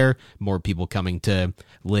development there, more people coming to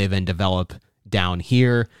live and develop down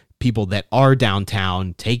here, people that are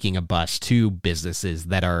downtown taking a bus to businesses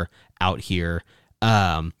that are out here.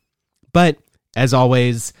 But as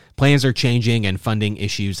always, plans are changing and funding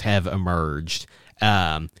issues have emerged.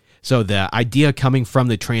 So the idea coming from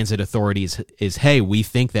the transit authorities is, hey, we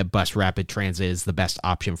think that bus rapid transit is the best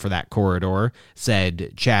option for that corridor,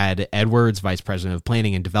 said Chad Edwards, Vice President of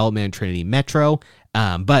Planning and Development at Trinity Metro.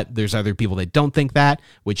 But there's other people that don't think that,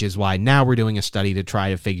 which is why now we're doing a study to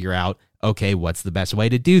try to figure out, okay, what's the best way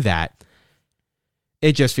to do that?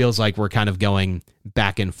 It just feels like we're kind of going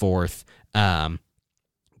back and forth.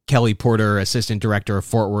 Kelly Porter, Assistant Director of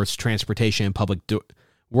Fort Worth's Transportation and Public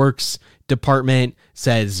Works Department,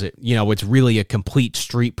 says, it's really a complete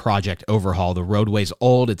street project overhaul. The roadway's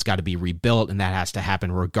old, it's got to be rebuilt, and that has to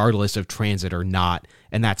happen regardless of transit or not,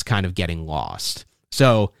 and that's kind of getting lost.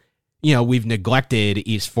 So, we've neglected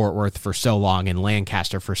East Fort Worth for so long and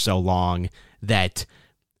Lancaster for so long that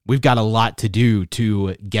we've got a lot to do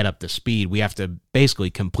to get up to speed. We have to basically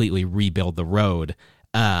completely rebuild the road.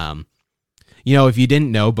 If you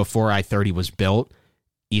didn't know, before I-30 was built,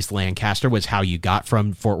 East Lancaster was how you got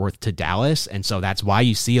from Fort Worth to Dallas, and so that's why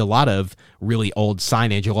you see a lot of really old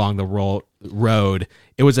signage along the road.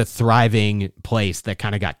 It was a thriving place that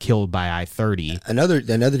kind of got killed by I-30. Another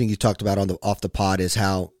thing you talked about off the pod is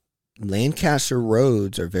how Lancaster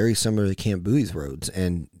roads are very similar to Camp Bowie's roads,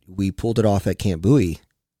 and we pulled it off at Camp Bowie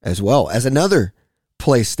as well as another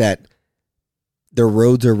place that the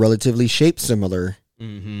roads are relatively shaped similar.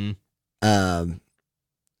 Mm-hmm. And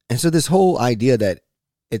so this whole idea that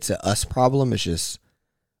it's a us problem is just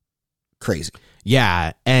crazy.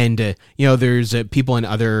 Yeah. And, there's people in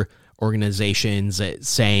other organizations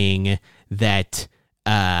saying that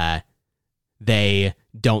they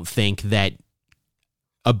don't think that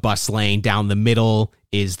a bus lane down the middle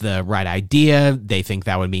is the right idea. They think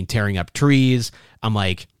that would mean tearing up trees. I'm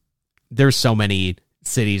like, there's so many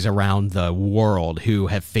cities around the world who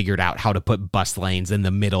have figured out how to put bus lanes in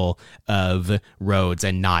the middle of roads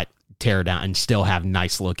and not tear down and still have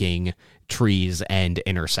nice looking trees and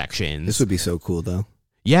intersections. This would be so cool though.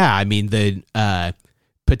 Yeah. I mean, the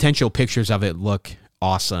potential pictures of it look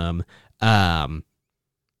awesome.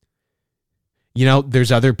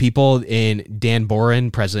 There's other people. In Dan Boren,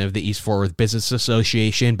 president of the East Fort Worth Business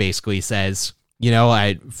Association, basically says,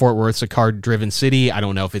 Fort Worth's a car-driven city. I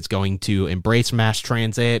don't know if it's going to embrace mass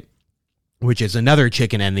transit, which is another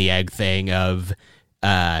chicken and the egg thing of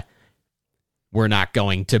we're not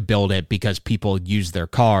going to build it because people use their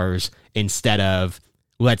cars, instead of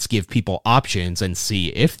let's give people options and see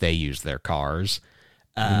if they use their cars.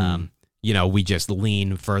 We just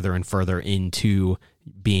lean further and further into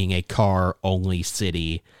being a car-only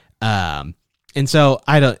city. And so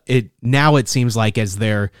now it seems like as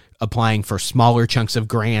they're applying for smaller chunks of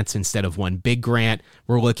grants instead of one big grant,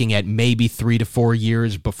 we're looking at maybe 3 to 4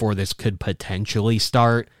 years before this could potentially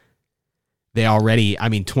start.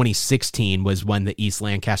 2016 was when the East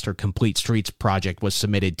Lancaster Complete Streets project was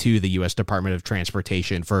submitted to the U.S. Department of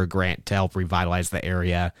Transportation for a grant to help revitalize the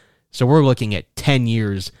area. So we're looking at 10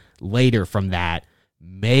 years later from that,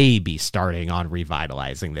 maybe starting on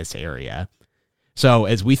revitalizing this area. So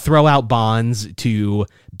as we throw out bonds to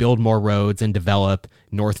build more roads and develop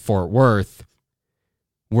North Fort Worth,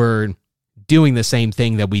 we're doing the same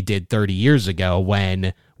thing that we did 30 years ago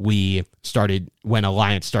when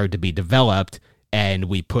Alliance started to be developed, and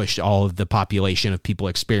we pushed all of the population of people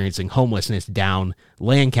experiencing homelessness down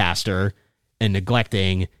Lancaster and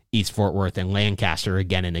neglecting East Fort Worth and Lancaster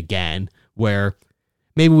again and again, where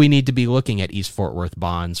maybe we need to be looking at East Fort Worth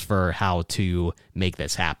bonds for how to make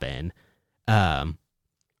this happen.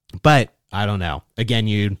 But I don't know. Again,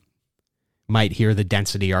 you might hear the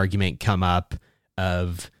density argument come up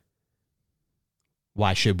of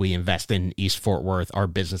why should we invest in East Fort Worth? Our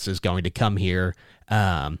business is going to come here.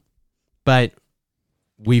 But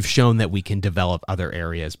we've shown that we can develop other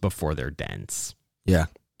areas before they're dense. Yeah.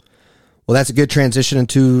 Well, that's a good transition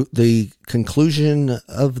into the conclusion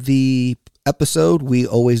of the episode. We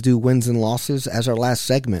always do wins and losses as our last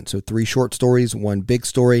segment. So 3 short stories, 1 big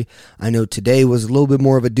story. I know today was a little bit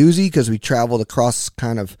more of a doozy because we traveled across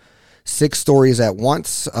kind of 6 stories at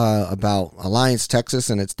once about Alliance, Texas,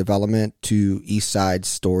 and its development, to East Side's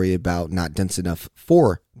story about not dense enough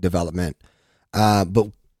for development.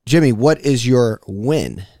 But Jimmy, what is your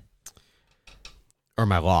win? Or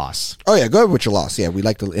my loss? Oh, yeah, go ahead with your loss. Yeah, we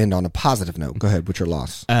like to end on a positive note. Go ahead with your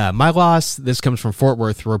loss. My loss, this comes from Fort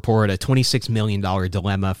Worth Report, a $26 million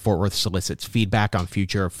dilemma. Fort Worth solicits feedback on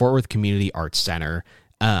future of Fort Worth Community Arts Center.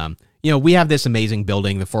 We have this amazing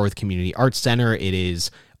building, the Fort Worth Community Arts Center. It is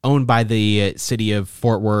owned by the city of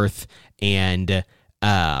Fort Worth, and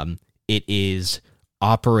it is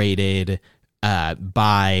operated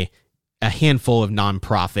by a handful of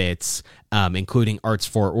nonprofits, including Arts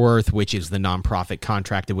Fort Worth, which is the nonprofit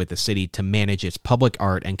contracted with the city to manage its public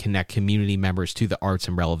art and connect community members to the arts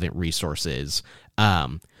and relevant resources.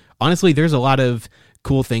 Honestly, there's a lot of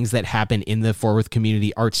cool things that happen in the Fort Worth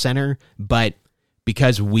Community Arts Center, but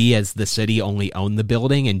because we as the city only own the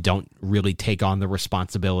building and don't really take on the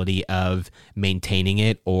responsibility of maintaining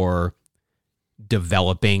it or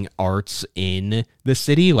developing arts in the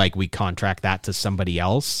city, like we contract that to somebody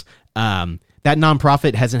else, that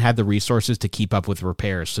nonprofit hasn't had the resources to keep up with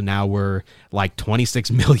repairs. So now we're like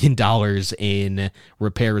 $26 million in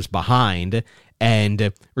repairs behind,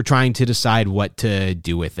 and we're trying to decide what to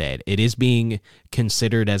do with it. It is being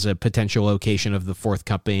considered as a potential location of the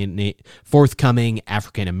forthcoming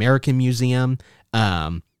African American Museum.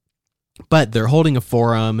 But they're holding a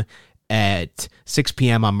forum at 6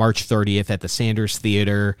 p.m. on March 30th at the Sanders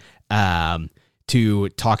Theater to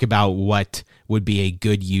talk about what would be a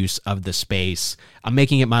good use of the space. I'm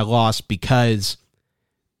making it my loss because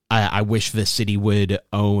I wish the city would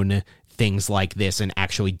own things like this and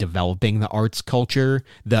actually developing the arts culture,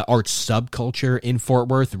 the arts subculture in Fort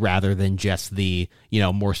Worth, rather than just the,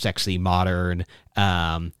 more sexy modern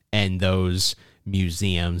and those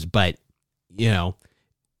museums. But,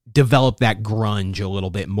 develop that grunge a little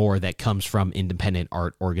bit more that comes from independent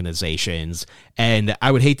art organizations. And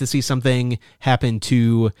I would hate to see something happen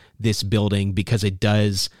to this building because it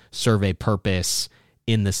does serve a purpose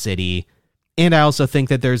in the city. And I also think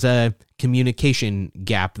that there's a communication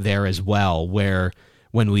gap there as well, where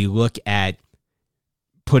when we look at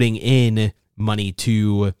putting in money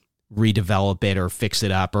to redevelop it or fix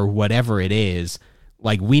it up or whatever it is,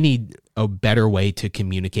 like, we need a better way to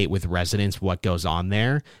communicate with residents what goes on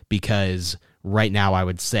there, because right now I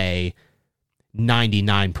would say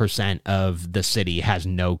 99% of the city has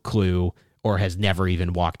no clue or has never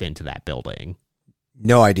even walked into that building.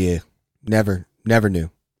 No idea. Never knew.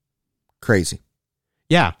 Crazy.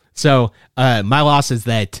 Yeah. So my loss is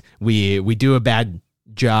that we do a bad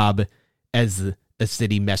job as a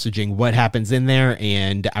city messaging what happens in there,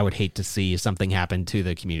 and I would hate to see something happen to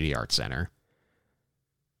the Community Arts Center.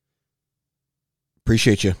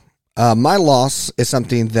 Appreciate you. My loss is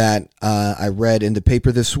something that I read in the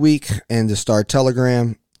paper this week in the Star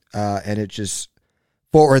Telegram, and it just,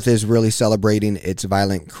 Fort Worth is really celebrating its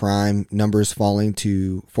violent crime numbers falling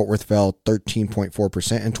to, Fort Worth fell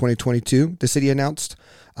 13.4% in 2022, the city announced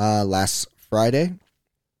last Friday.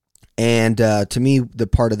 And to me, the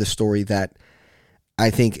part of the story that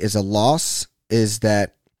I think is a loss is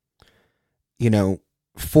that,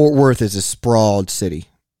 Fort Worth is a sprawled city.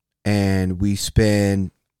 And we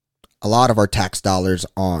spend a lot of our tax dollars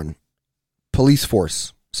on police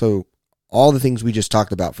force. So all the things we just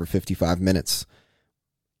talked about for 55 minutes,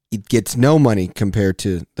 it gets no money compared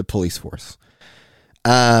to the police force.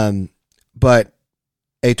 But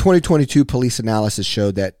a 2022 police analysis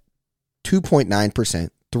showed that 2.9%,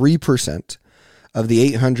 3% of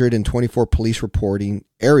the 824 police reporting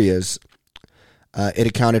areas, it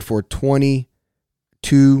accounted for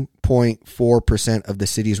 22.4% of the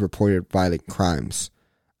city's reported violent crimes.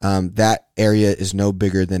 That area is no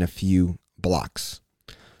bigger than a few blocks.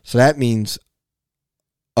 So that means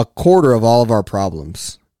a quarter of all of our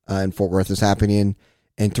problems in Fort Worth is happening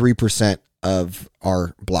in 3% of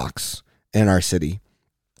our blocks in our city.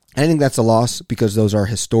 I think that's a loss because those are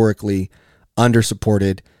historically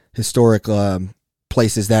undersupported, historic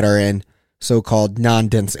places that are in so-called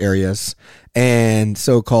non-dense areas and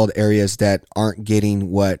so-called areas that aren't getting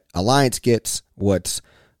what Alliance gets, what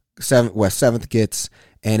West 7th gets,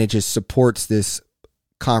 and it just supports this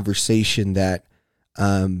conversation that,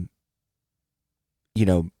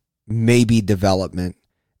 maybe development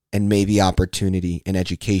and maybe opportunity and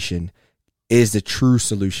education is the true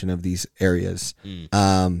solution of these areas.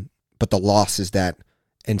 But the loss is that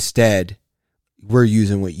instead we're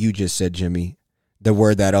using what you just said, Jimmy, the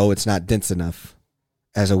word that, it's not dense enough,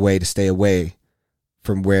 as a way to stay away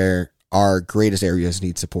from where our greatest areas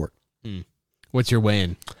need support. What's your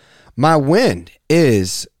win? My win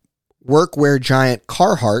is workwear giant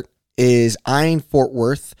Carhartt is eyeing Fort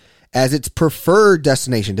Worth as its preferred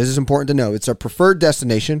destination. This is important to know. It's a preferred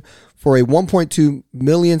destination for a 1.2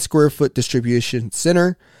 million square foot distribution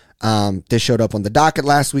center. This showed up on the docket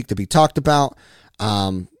last week to be talked about.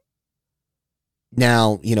 Now,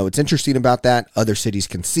 it's interesting about that. Other cities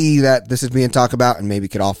can see that this is being talked about and maybe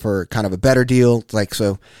could offer kind of a better deal.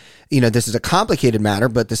 This is a complicated matter,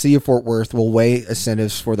 but the city of Fort Worth will weigh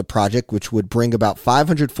incentives for the project, which would bring about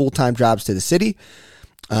 500 full-time jobs to the city.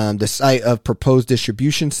 The site of proposed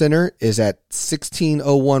distribution center is at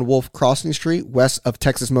 1601 Wolf Crossing Street, west of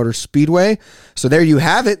Texas Motor Speedway. So there you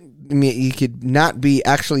have it. I mean, you could not be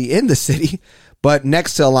actually in the city, but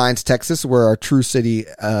next to Alliance, Texas, where our true city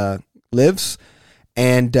lives.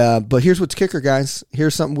 And but here's what's kicker, guys.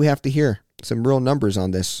 Here's something we have to hear. Some real numbers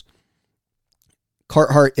on this.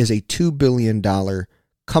 Carhartt is a $2 billion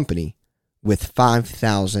company with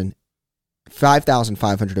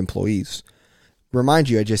 5,500 employees. Remind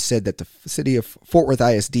you, I just said that the city of Fort Worth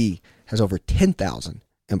ISD has over 10,000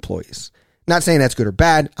 employees. Not saying that's good or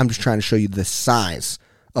bad. I'm just trying to show you the size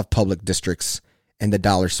of public districts and the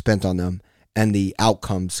dollars spent on them and the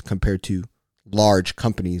outcomes compared to large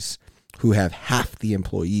companies who have half the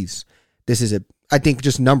employees. This is I think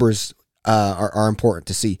just numbers are important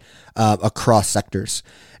to see across sectors.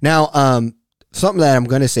 Now, something that I'm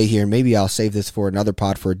going to say here, and maybe I'll save this for another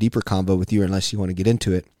pod for a deeper convo with you, unless you want to get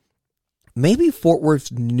into it. Maybe Fort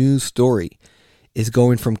Worth's new story is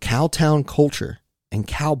going from Cowtown culture and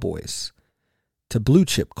cowboys to blue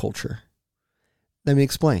chip culture. Let me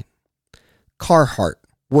explain. Carhartt,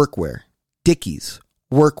 workwear. Dickies,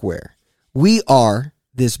 workwear. We are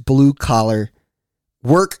this blue collar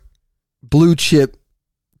work blue chip.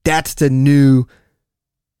 That's the new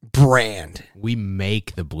brand. We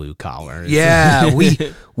make the blue collars. Yeah,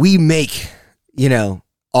 we make,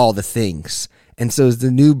 all the things. And so the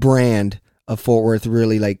new brand of Fort Worth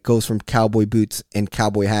really goes from cowboy boots and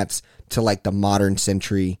cowboy hats to the modern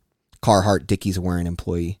century Carhartt Dickies wearing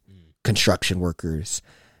employee, construction workers,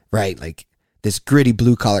 right? This gritty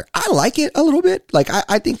blue collar. I like it a little bit.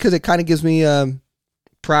 I think because it kind of gives me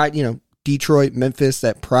pride, Detroit, Memphis,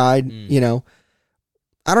 that pride,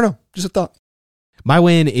 I don't know. Just a thought. My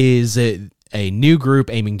win is a new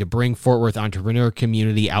group aiming to bring Fort Worth entrepreneur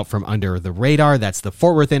community out from under the radar. That's the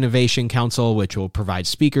Fort Worth Innovation Council, which will provide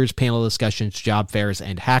speakers, panel discussions, job fairs,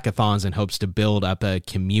 and hackathons in hopes to build up a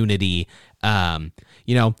community.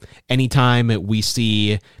 Anytime we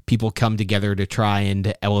see people come together to try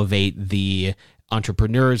and elevate the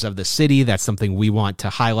entrepreneurs of the city, that's something we want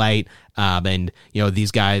to highlight.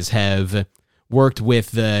 These guys have worked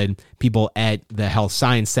with the people at the Health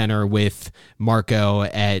Science Center, with Marco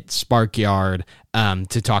at Sparkyard,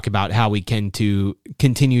 to talk about how we can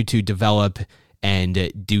continue to develop and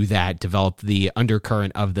develop the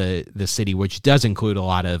undercurrent of the city, which does include a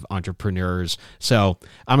lot of entrepreneurs. So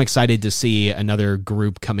I'm excited to see another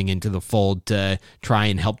group coming into the fold to try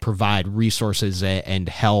and help provide resources and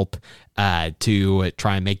help to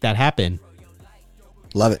try and make that happen.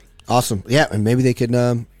 Love it. Awesome. Yeah, and maybe they could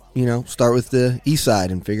start with the east side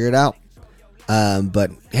and figure it out.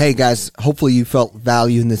 But hey, guys, hopefully you felt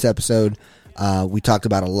value in this episode. We talked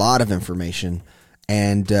about a lot of information.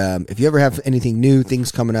 And if you ever have anything new,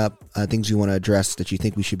 things coming up, things you want to address that you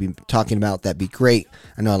think we should be talking about, that'd be great.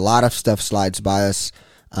 I know a lot of stuff slides by us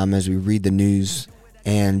as we read the news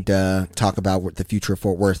and talk about what the future of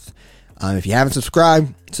Fort Worth. If you haven't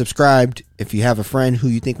subscribed. If you have a friend who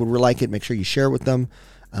you think would like it, make sure you share it with them.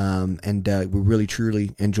 We really,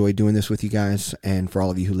 truly enjoy doing this with you guys, and for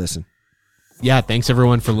all of you who listen. Yeah, thanks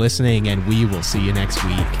everyone for listening, and we will see you next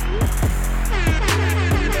week.